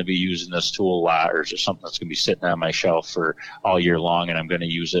really going to be using this tool a lot, or is it something that's going to be sitting on my shelf for all year long, and I'm going to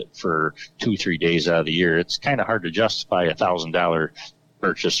use it for 2-3 days out of the year? It's kind of hard to justify $1,000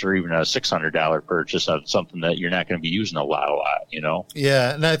 purchase or even a $600 purchase of something that you're not going to be using a lot.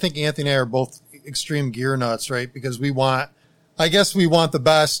 Yeah. And I think Anthony and I are both extreme gear nuts, right? Because we want the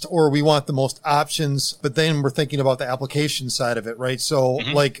best, or we want the most options, but then we're thinking about the application side of it, right? So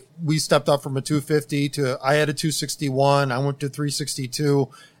like we stepped up from a 250 to, I had a 261, I went to 362,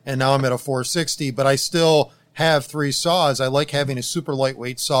 and now I'm at a 460, but I still have 3 saws. I like having a super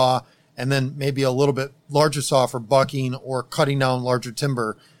lightweight saw, and then maybe a little bit larger saw for bucking or cutting down larger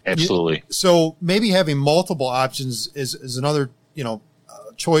timber. Absolutely. So maybe having multiple options is another,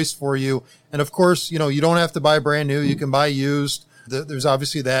 choice for you. And of course, you don't have to buy brand new. You can buy used. There's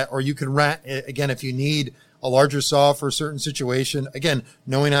obviously that, or you can rent, again, if you need a larger saw for a certain situation. Again,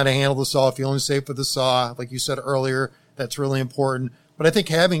 knowing how to handle the saw, feeling safe with the saw, like you said earlier, that's really important. But I think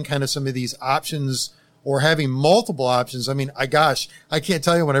having kind of some of these options, or having multiple options. I mean, I can't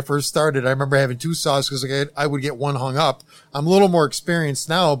tell you when I first started, I remember having 2 saws because I would get one hung up. I'm a little more experienced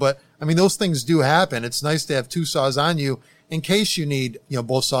now, but I mean, those things do happen. It's nice to have 2 saws on you in case you need,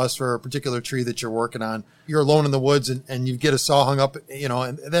 both saws for a particular tree that you're working on. You're alone in the woods and you get a saw hung up,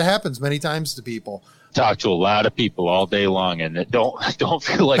 and that happens many times to people. Talk to a lot of people all day long, and don't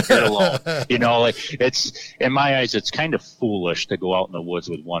feel like you're alone. Like it's, in my eyes, it's kind of foolish to go out in the woods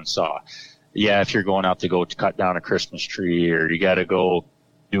with one saw. Yeah, if you're going out to go cut down a Christmas tree, or you got to go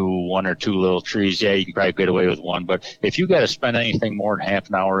do 1 or 2 little trees, yeah, you can probably get away with one. But if you got to spend anything more than half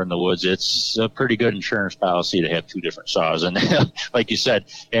an hour in the woods, it's a pretty good insurance policy to have 2 different saws. And like you said,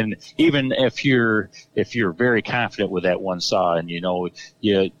 and even if you're very confident with that one saw, and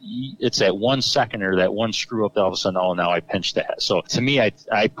it's that 1 second or that one screw up, all of a sudden, oh, now I pinched that. So to me,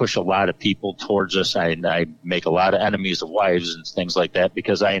 I push a lot of people towards this. I make a lot of enemies of wives and things like that,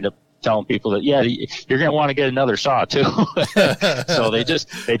 because I end up telling people that, yeah, you're going to want to get another saw too. So they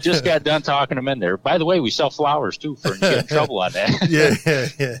just got done talking them in there. By the way, we sell flowers too, for you get in trouble on that.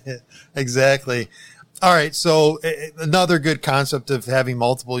 Yeah, exactly. All right. So another good concept of having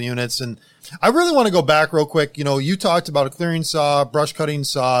multiple units. And I really want to go back real quick. You talked about a clearing saw, brush cutting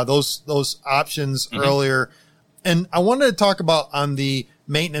saw, those options earlier. And I wanted to talk about on the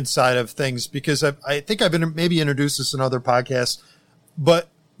maintenance side of things, because I think I've maybe introduced this in other podcasts, but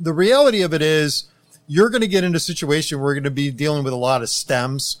the reality of it is you're going to get into a situation where you're going to be dealing with a lot of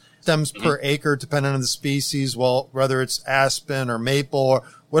stems per acre, depending on the species. Well, whether it's aspen or maple or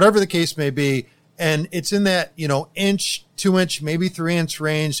whatever the case may be. And it's in that, 1-inch, 2-inch, maybe 3-inch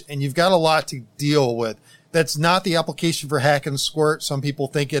range. And you've got a lot to deal with. That's not the application for hack and squirt. Some people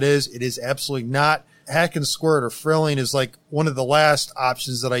think it is. It is absolutely not. Hack and squirt or frilling is like one of the last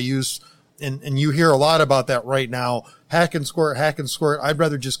options that I use. And you hear a lot about that right now. Hack and squirt. I'd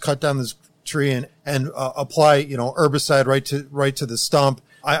rather just cut down this tree and apply, herbicide right to the stump.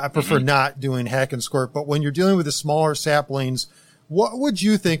 I prefer not doing hack and squirt. But when you're dealing with the smaller saplings, what would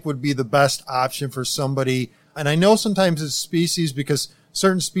you think would be the best option for somebody? And I know sometimes it's species, because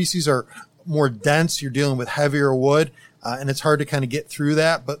certain species are more dense. You're dealing with heavier wood, and it's hard to kind of get through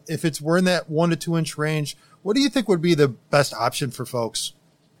that. But if we're in that 1 to 2 inch range, what do you think would be the best option for folks?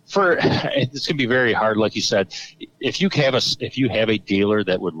 It's going to be very hard, like you said. If you have a dealer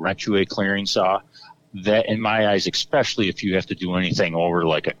that would rent you a clearing saw, that, in my eyes, especially if you have to do anything over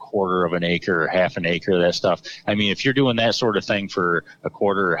like a quarter of an acre or half an acre, that stuff. I mean, if you're doing that sort of thing for a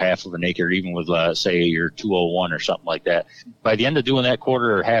quarter or half of an acre, even with, say, your 201 or something like that, by the end of doing that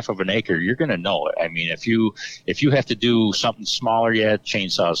quarter or half of an acre, you're going to know it. I mean, if you have to do something smaller, yeah,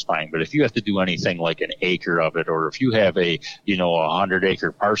 chainsaw is fine. But if you have to do anything like an acre of it, or if you have a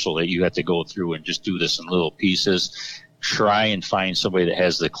 100-acre parcel that you have to go through and just do this in little pieces, try and find somebody that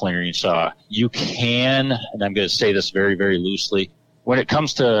has the clearing saw. You can, and I'm going to say this very, very loosely, when it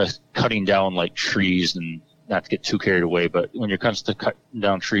comes to cutting down like trees, and not to get too carried away, but when it comes to cutting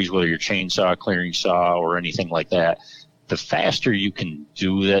down trees, whether you're chainsaw, clearing saw, or anything like that, the faster you can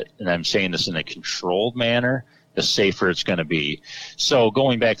do that, and I'm saying this in a controlled manner, the safer it's going to be. So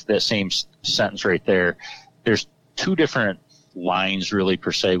going back to that same sentence right there, there's 2 different lines really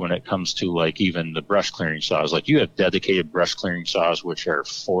per se when it comes to like even the brush clearing saws. Like you have dedicated brush clearing saws, which are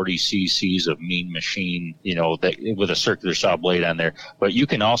 40 cc's of mean machine, that with a circular saw blade on there. But you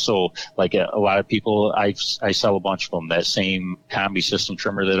can also, like a lot of people, I sell a bunch of them, that same combi system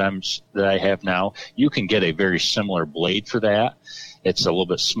trimmer that I have now, you can get a very similar blade for that. it's a little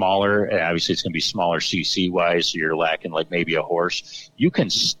bit smaller, and obviously it's going to be smaller CC wise, so you're lacking like maybe a horse. You can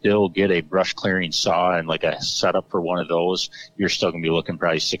still get a brush clearing saw and like a setup for one of those. You're still going to be looking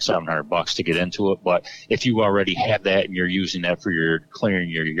probably $600-700 to get into it. But if you already have that and you're using that for your clearing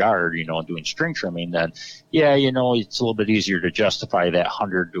your yard, you know, and doing string trimming, then yeah, you know, it's a little bit easier to justify that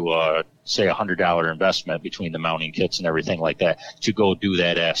 $100 to say $100 investment between the mounting kits and everything like that to go do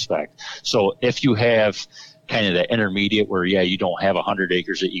that aspect. So if you have kind of the intermediate where, yeah, you don't have 100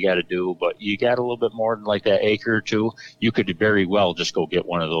 acres that you got to do, but you got a little bit more than like that acre or two, you could very well just go get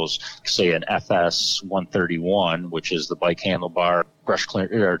one of those, say an FS 131, which is the bike handlebar brush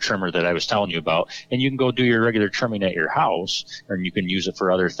cleaner or trimmer that I was telling you about, and you can go do your regular trimming at your house, and you can use it for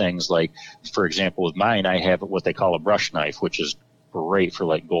other things. Like, for example, with mine, I have what they call a brush knife, which is great for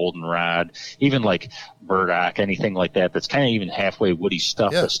like goldenrod, even like burdock, anything like that that's kind of even halfway woody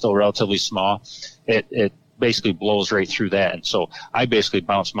stuff that's still relatively small. It basically blows right through that. And so I basically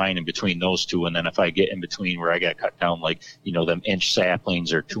bounce mine in between those two. And then if I get in between where I got cut down, like, you know, them inch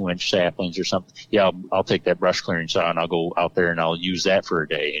saplings or 2-inch saplings or something, yeah, I'll take that brush clearing saw and I'll go out there and I'll use that for a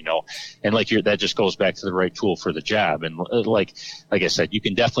day, you know. And like that just goes back to the right tool for the job. And like I said, you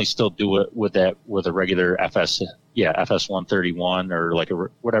can definitely still do it with that, with a regular FS 131 or like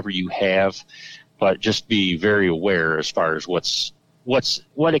whatever you have, but just be very aware as far as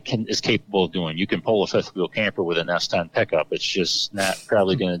what it is capable of doing. You can pull a fifth wheel camper with an S10 pickup. It's just not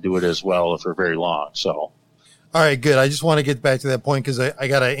probably going to do it as well for very long. So, all right, good. I just want to get back to that point because I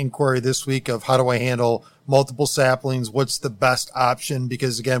got an inquiry this week of how do I handle multiple saplings? What's the best option?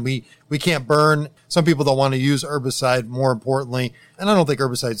 Because again, we can't burn. Some people don't want to use herbicide, more importantly. And I don't think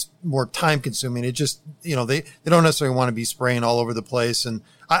herbicide's more time consuming. It just, you know, they don't necessarily want to be spraying all over the place. And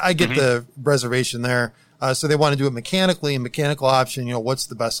I get the reservation there. So they want to do it mechanically, and mechanical option, you know, what's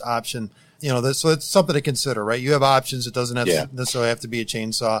the best option? You know, so it's something to consider, right? You have options. It doesn't have to necessarily have to be a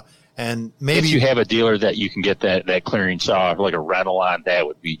chainsaw. And maybe if you have a dealer that you can get that clearing saw, like a rental on, that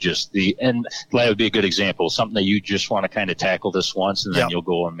would be and that would be a good example. Something that you just want to kind of tackle this once, and then you'll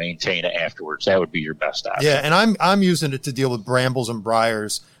go and maintain it afterwards. That would be your best option. Yeah. And I'm using it to deal with brambles and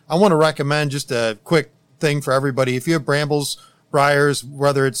briars. I want to recommend just a quick thing for everybody. If you have brambles, briars,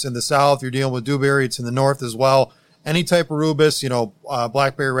 whether it's in the south, you're dealing with dewberry, it's in the north as well. Any type of rubus, you know,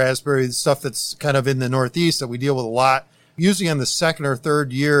 blackberry, raspberry, stuff that's kind of in the northeast that we deal with a lot. Usually on the second or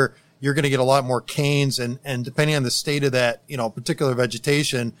third year, you're going to get a lot more canes, and depending on the state of that, you know, particular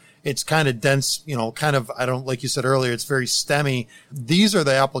vegetation, it's kind of dense, you know, kind of, like you said earlier, it's very stemmy. These are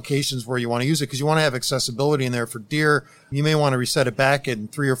the applications where you want to use it because you want to have accessibility in there for deer. You may want to reset it back in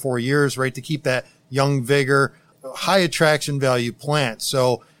 3 or 4 years, right, to keep that young vigor, high attraction value plant.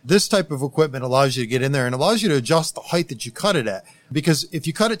 So this type of equipment allows you to get in there and allows you to adjust the height that you cut it at. Because if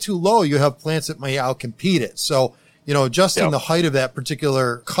you cut it too low, you have plants that may outcompete it. So, you know, adjusting the height of that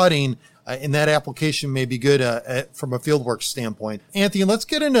particular cutting in that application may be good from a fieldwork standpoint. Anthony, let's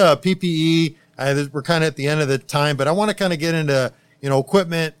get into PPE. We're kind of at the end of the time, but I want to kind of get into, you know,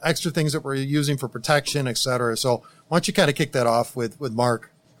 equipment, extra things that we're using for protection, et cetera. So why don't you kind of kick that off with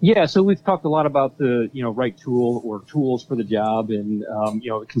Mark? Yeah, so we've talked a lot about the, you know, right tool or tools for the job and,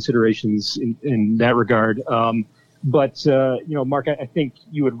 you know, considerations in that regard. But you know, Mark, I think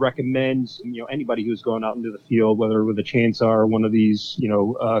you would recommend, you know, anybody who's going out into the field, whether with a chainsaw or one of these, you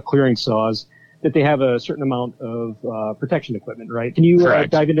know, clearing saws, that they have a certain amount of protection equipment, right? Can you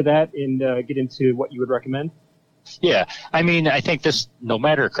dive into that and get into what you would recommend? Yeah, I mean, I think this, no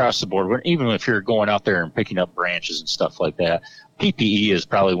matter across the board, even if you're going out there and picking up branches and stuff like that, PPE is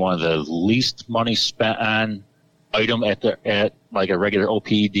probably one of the least money spent on item at like a regular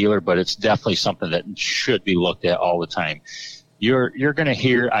OPE dealer, but it's definitely something that should be looked at all the time. You're going to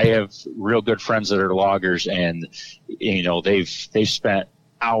hear, I have real good friends that are loggers, and you know, they've spent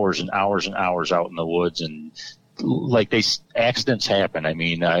hours and hours and hours out in the woods, and like accidents happen. I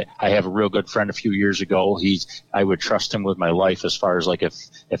mean, I have a real good friend a few years ago. I would trust him with my life as far as like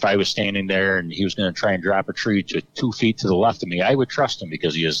if I was standing there and he was going to try and drop a tree to 2 feet to the left of me, I would trust him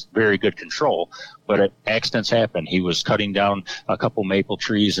because he has very good control. But accidents happen. He was cutting down a couple maple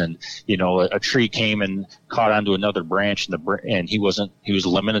trees, and you know, a tree came and caught onto another branch, and he was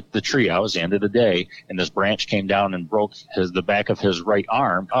limbing the tree. That was the end of the day, and this branch came down and broke the back of his right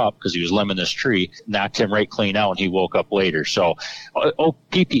arm up because he was limbing this tree, knocked him right clean out, and he woke up later. So,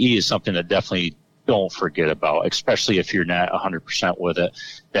 PPE is something that definitely don't forget about, especially if you're not 100% with it.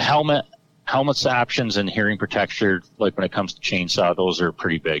 The helmet, helmets options and hearing protection, like when it comes to chainsaw, those are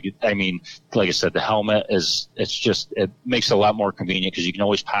pretty big. I mean, like I said, the helmet it makes it a lot more convenient because you can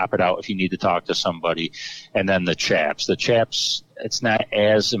always pop it out if you need to talk to somebody. And then the chaps, it's not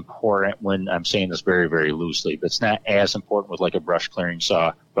as important when I'm saying this very, very loosely, but it's not as important with like a brush clearing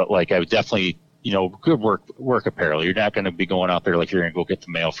saw. But like I would definitely, good work apparel. You're not going to be going out there like you're going to go get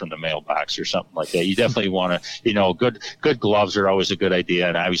the mail from the mailbox or something like that. You definitely want to, good gloves are always a good idea.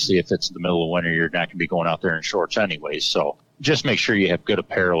 And obviously if it's the middle of winter, you're not going to be going out there in shorts anyways. So just make sure you have good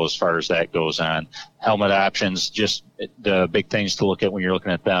apparel as far as that goes on. Helmet options, just the big things to look at when you're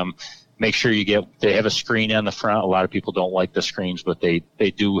looking at them. Make sure they have a screen on the front. A lot of people don't like the screens, but they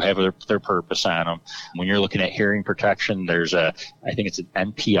do have their purpose on them. When you're looking at hearing protection, I think it's an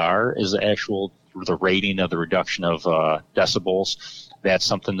NPR is the rating of the reduction of decibels. That's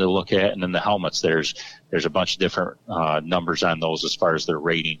something to look at. And then the helmets, there's a bunch of different numbers on those as far as their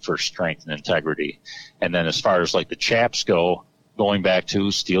rating for strength and integrity. And then as far as like the chaps go, going back to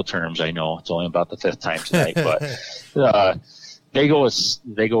steel terms, I know it's only about the fifth time tonight, but They go with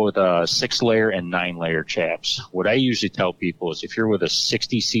 6-layer and 9-layer chaps. What I usually tell people is if you're with a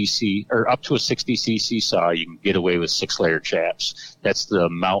 60cc or up to a 60cc saw, you can get away with 6-layer chaps. That's the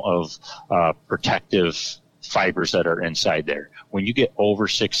amount of protective fibers that are inside there. When you get over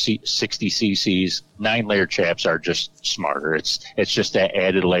 60 cc's, 9-layer chaps are just smarter. It's just that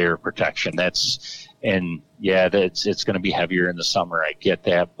added layer of protection. It's going to be heavier in the summer. I get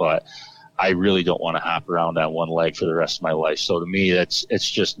that, but I really don't want to hop around on one leg for the rest of my life. So to me, it's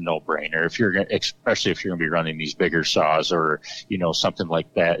just a no-brainer. Especially if you're going to be running these bigger saws or, something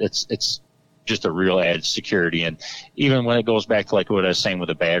like that, it's just a real added security. And even when it goes back to like what I was saying with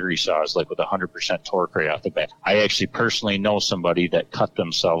the battery saws, like with 100% torque right off the bat, I actually personally know somebody that cut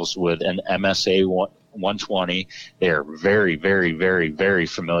themselves with an MSA 120. They are very, very, very, very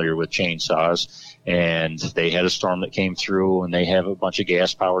familiar with chainsaws. And they had a storm that came through, and they have a bunch of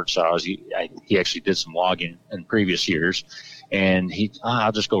gas-powered saws. He actually did some logging in previous years, and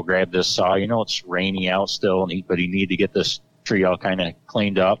I'll just go grab this saw. It's rainy out still, but he needed to get this tree all kind of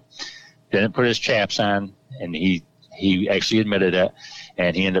cleaned up. Didn't put his chaps on, and he actually admitted it,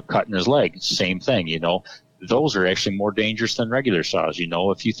 and he ended up cutting his leg. Same thing, Those are actually more dangerous than regular saws.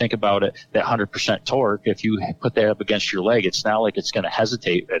 If you think about it, that 100% torque, if you put that up against your leg, it's not like it's going to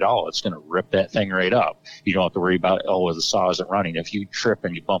hesitate at all. It's going to rip that thing right up. You don't have to worry about, the saw isn't running. If you trip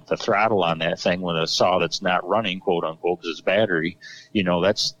and you bump the throttle on that thing with a saw that's not running, quote unquote, because it's battery,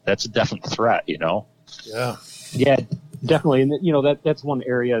 that's a definite threat, Yeah. Yeah, definitely. And, that's one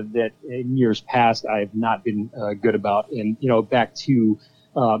area that in years past I've not been good about. And, back to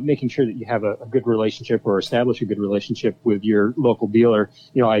making sure that you have a good relationship or establish a good relationship with your local dealer.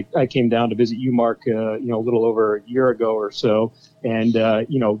 I came down to visit you, Mark, a little over a year ago or so. And,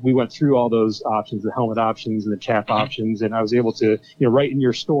 we went through all those options, the helmet options and the chap options. And I was able to, right in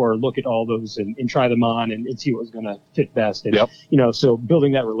your store, look at all those and try them on and see what was going to fit best. And, so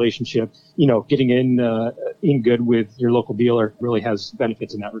building that relationship, getting in good with your local dealer really has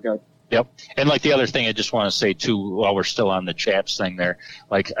benefits in that regard. Yep. And like the other thing I just want to say too, while we're still on the chaps thing there,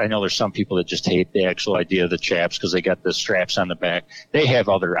 like I know there's some people that just hate the actual idea of the chaps because they got the straps on the back. They have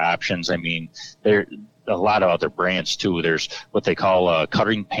other options. I mean, there a lot of other brands too. There's what they call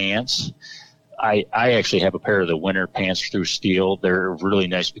cutting pants. I actually have a pair of the winter pants through steel. They're really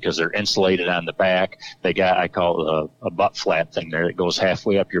nice because they're insulated on the back. They got, I call it a butt flap thing there. It goes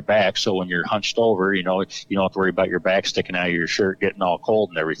halfway up your back. So when you're hunched over, you don't have to worry about your back sticking out of your shirt, getting all cold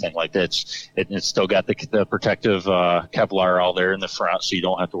and everything like that. It's still got the protective Kevlar all there in the front. So you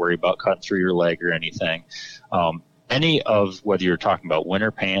don't have to worry about cutting through your leg or anything. Any of, whether you're talking about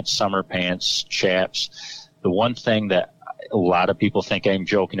winter pants, summer pants, chaps, the one thing that a lot of people think I'm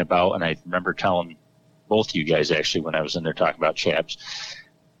joking about, and I remember telling both of you guys actually when I was in there talking about chaps,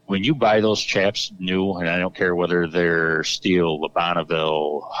 when you buy those chaps new, and I don't care whether they're steel,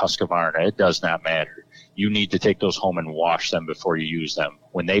 Bonneville, Husqvarna, it does not matter. You need to take those home and wash them before you use them.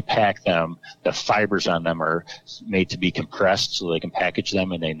 When they pack them, the fibers on them are made to be compressed so they can package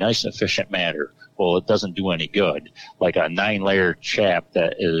them in a nice, efficient manner. Well, it doesn't do any good. Like a 9-layer chap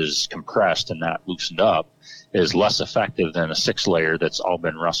that is compressed and not loosened up is less effective than a 6-layer that's all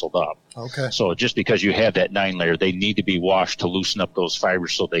been rustled up. Okay. So just because you have that 9-layer, they need to be washed to loosen up those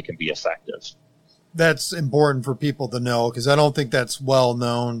fibers so they can be effective. That's important for people to know because I don't think that's well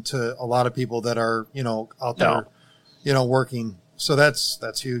known to a lot of people that are, out there, working. So that's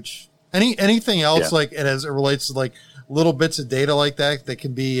huge. Anything else like it as it relates to like little bits of data like that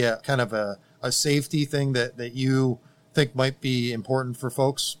can be kind of a safety thing that you think might be important for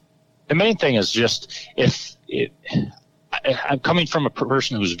folks? The main thing is just I'm coming from a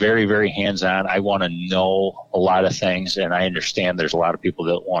person who's very, very hands-on. I want to know a lot of things, and I understand there's a lot of people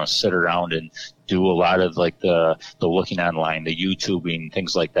that want to sit around and do a lot of like the looking online, the YouTubing,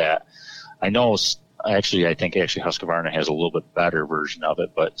 things like that. I know. I think Husqvarna has a little bit better version of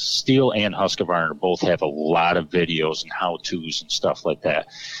it, but Steel and Husqvarna both have a lot of videos and how-tos and stuff like that.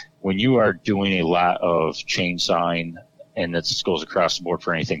 When you are doing a lot of chainsawing, and this goes across the board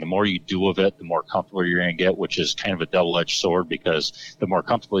for anything, the more you do of it, the more comfortable you're going to get, which is kind of a double-edged sword, because the more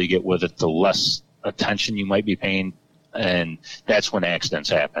comfortable you get with it, the less attention you might be paying. And that's when accidents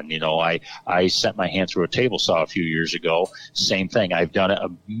happen. I sent my hand through a table saw a few years ago. Same thing. I've done it a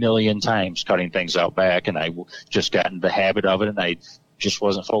million times, cutting things out back, and I just got in the habit of it, and I just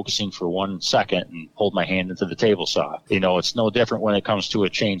wasn't focusing for 1 second and pulled my hand into the table saw. It's no different when it comes to a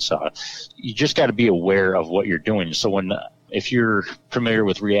chainsaw. You just got to be aware of what you're doing. So if you're familiar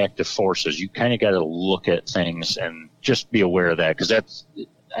with reactive forces, you kind of got to look at things and just be aware of that, because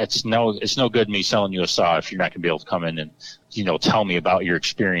it's no good me selling you a saw if you're not going to be able to come in and tell me about your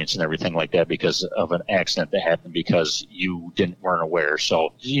experience and everything like that because of an accident that happened because you weren't aware.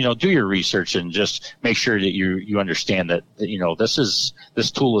 So do your research and just make sure that you understand that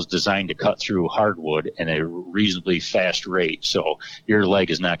this tool is designed to cut through hardwood at a reasonably fast rate. So your leg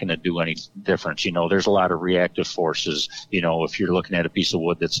is not going to do any difference. There's a lot of reactive forces. If you're looking at a piece of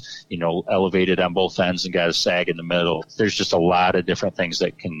wood that's elevated on both ends and got a sag in the middle, there's just a lot of different things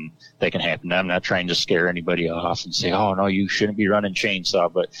that can happen. I'm not trying to scare anybody off and say, oh no, you shouldn't be running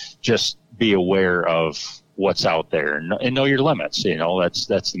chainsaw, but just be aware of what's out there and know your limits.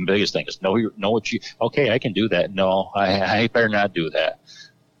 That's the biggest thing, is know what okay, I can do that. No, I better not do that.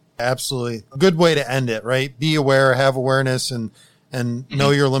 Absolutely. Good way to end it, right? Be aware, have awareness, and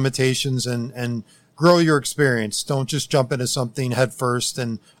know your limitations and grow your experience. Don't just jump into something head first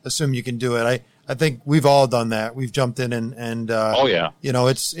and assume you can do it. I think we've all done that. We've jumped in and oh yeah.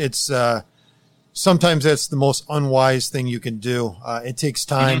 It's sometimes that's the most unwise thing you can do. It takes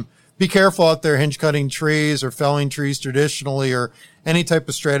time. Be careful out there hinge cutting trees or felling trees traditionally, or any type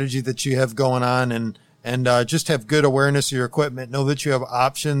of strategy that you have going on, and just have good awareness of your equipment. Know that you have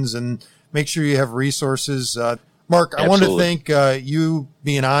options and make sure you have resources. Mark, I want to thank you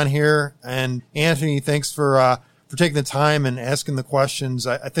being on here, and Anthony, thanks for taking the time and asking the questions.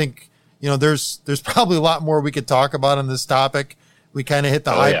 I think there's probably a lot more we could talk about on this topic. We kind of hit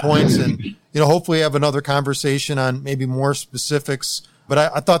the high points, and hopefully have another conversation on maybe more specifics. But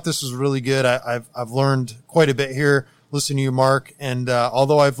I thought this was really good. I've learned quite a bit here listening to you, Mark. And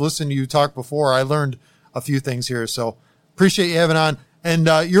although I've listened to you talk before, I learned a few things here. So appreciate you having on. And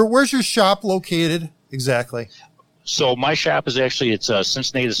where's your shop located exactly? So my shop is it's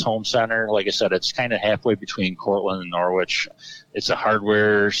Cincinnati's Home Center. Like I said, it's kind of halfway between Cortland and Norwich. It's a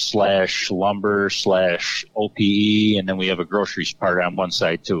hardware / lumber / OPE, and then we have a groceries part on one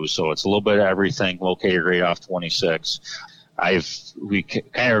side too. So it's a little bit of everything, located right off 26. We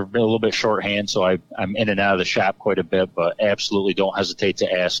kind of been a little bit shorthand, so I'm in and out of the shop quite a bit, but absolutely don't hesitate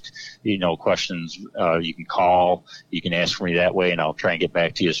to ask, questions. You can call, you can ask for me that way, and I'll try and get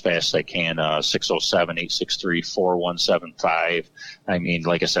back to you as fast as I can. 607-863-4175. I mean,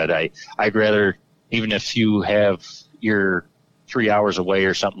 like I said, I'd rather, even if you have your 3 hours away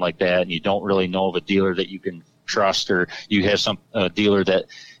or something like that, and you don't really know of a dealer that you can trust, or you have some dealer that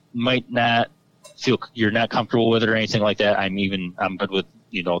might not feel you're not comfortable with it or anything like that, I'm good with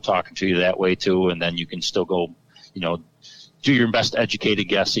talking to you that way too, and then you can still go do your best educated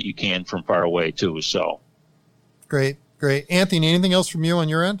guess that you can from far away too. So great. Anthony, anything else from you on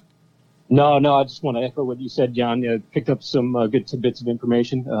your end? No, I just want to echo what you said, John. Picked up some good tidbits of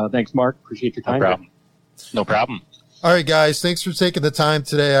information. Thanks, Mark. Appreciate your time. No problem. All right, guys, thanks for taking the time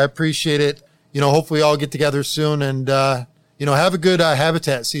today. I appreciate it. Hopefully I'll get together soon, and have a good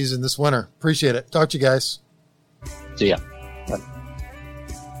habitat season this winter. Appreciate it. Talk to you guys. See ya. Bye.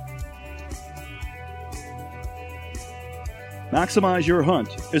 Maximize Your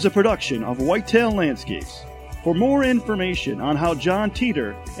Hunt is a production of Whitetail Landscapes. For more information on how John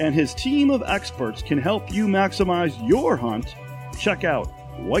Teeter and his team of experts can help you maximize your hunt, check out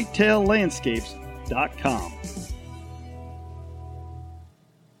whitetaillandscapes.com.